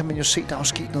dig, så kan man jo se, at der er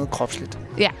sket noget kropsligt.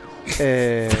 Ja.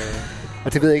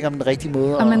 Og det ved jeg ikke om den rigtige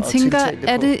måde og man tænker,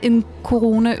 er det en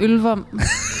corona-ølvom?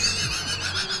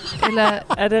 Eller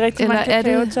er det rigtig mange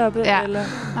kakaotoppe? Ja. Eller?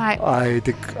 Nej.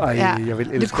 Jeg vil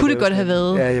elske det kunne det godt have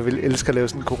været. Ja, jeg vil elske at lave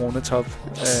sådan en coronatop.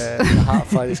 Jeg har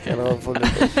faktisk allerede fået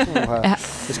lidt. Jeg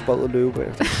skal bare ud og løbe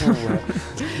bagefter.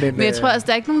 Men jeg tror altså,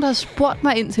 der er ikke nogen, der har spurgt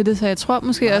mig ind til det, så jeg tror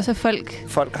måske også, at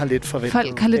folk har lidt forventet.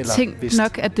 Folk har lidt tænkt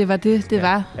nok, at det var det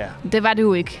var. Ja. Det var det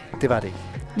jo ikke. Det var det ikke.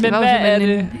 Men hvad er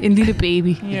det? En lille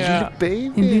baby. Ja.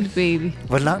 En lille baby.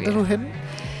 Hvor langt er du henne?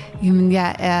 Jamen,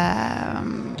 jeg er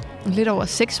lidt over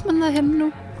 6 måneder henne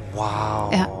nu.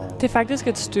 Wow. Ja. Det er faktisk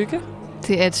et stykke.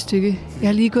 Det er et stykke. Jeg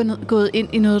har lige gået ind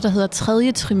i noget, der hedder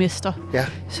 3. trimester. Ja.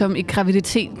 Som i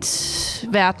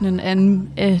graviditetsverdenen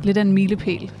er lidt af en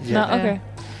milepæl. Ja. Nå, okay.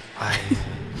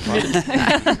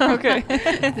 Okay.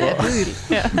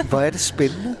 Hvor er det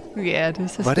spændende. Ja, det er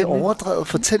så Hvor er det overdrevet.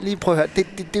 Fortæl lige, prøv at høre. Det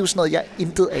er jo sådan noget, jeg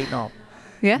intet aner om.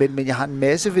 Ja. Men jeg har en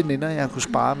masse veninder, jeg kunne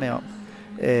spare med om,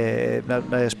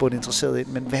 når jeg spurgte interesseret ind.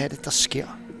 Men hvad er det, der sker?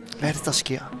 Hvad er det, der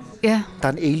sker? Ja. Der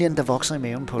er en alien, der vokser i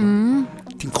maven på dig.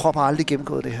 Din krop har aldrig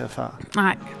gennemgået det her før.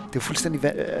 Nej. Det er jo fuldstændig...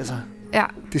 Altså, ja.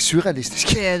 Det er surrealistisk.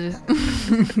 Det er det.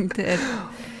 Det er det.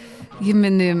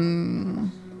 Jamen,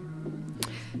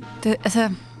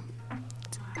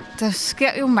 der sker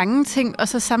jo mange ting, og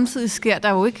så samtidig sker der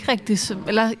jo ikke rigtig...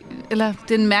 Eller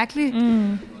det er en mærkelig...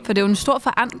 For det er jo en stor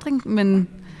forandring, men...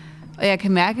 Og jeg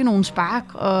kan mærke nogle spark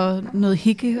og noget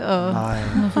hikke og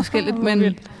noget forskelligt,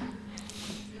 men...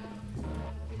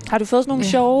 Har du fået sådan nogle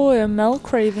sjove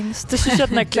mad-cravings? Det synes jeg,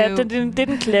 det er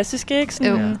den klassiske, ikke?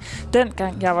 Sådan,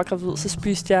 dengang jeg var gravid, så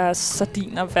spiste jeg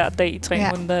sardiner hver dag i 3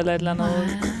 måneder eller et eller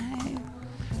andet.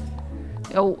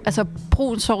 Jo, altså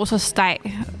brun sovs og steg,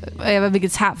 og jeg var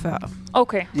vegetar før.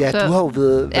 Okay. Ja, så, du har jo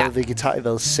været vegetar i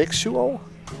 6-7 år,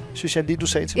 synes jeg lige, du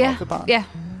sagde til mig ved barn. Ja,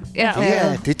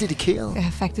 det er dedikeret. Jeg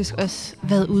har faktisk også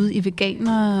været ude i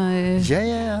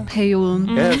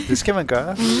veganer-perioden. Ja, det skal man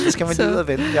gøre. Det skal man lige ud og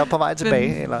vende. Jeg er på vej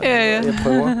tilbage, eller jeg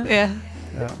prøver. Ja.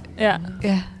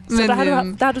 Men, så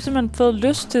der har du simpelthen fået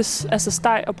lyst til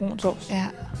steg og brun sovs? Ja.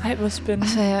 Ej, hvor spændende.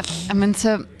 Så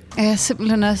er jeg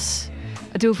simpelthen også...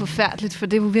 Og det er jo forfærdeligt, for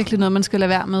det er jo virkelig noget, man skal lade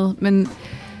være med. Men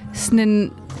sådan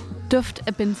en duft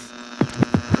af benzin...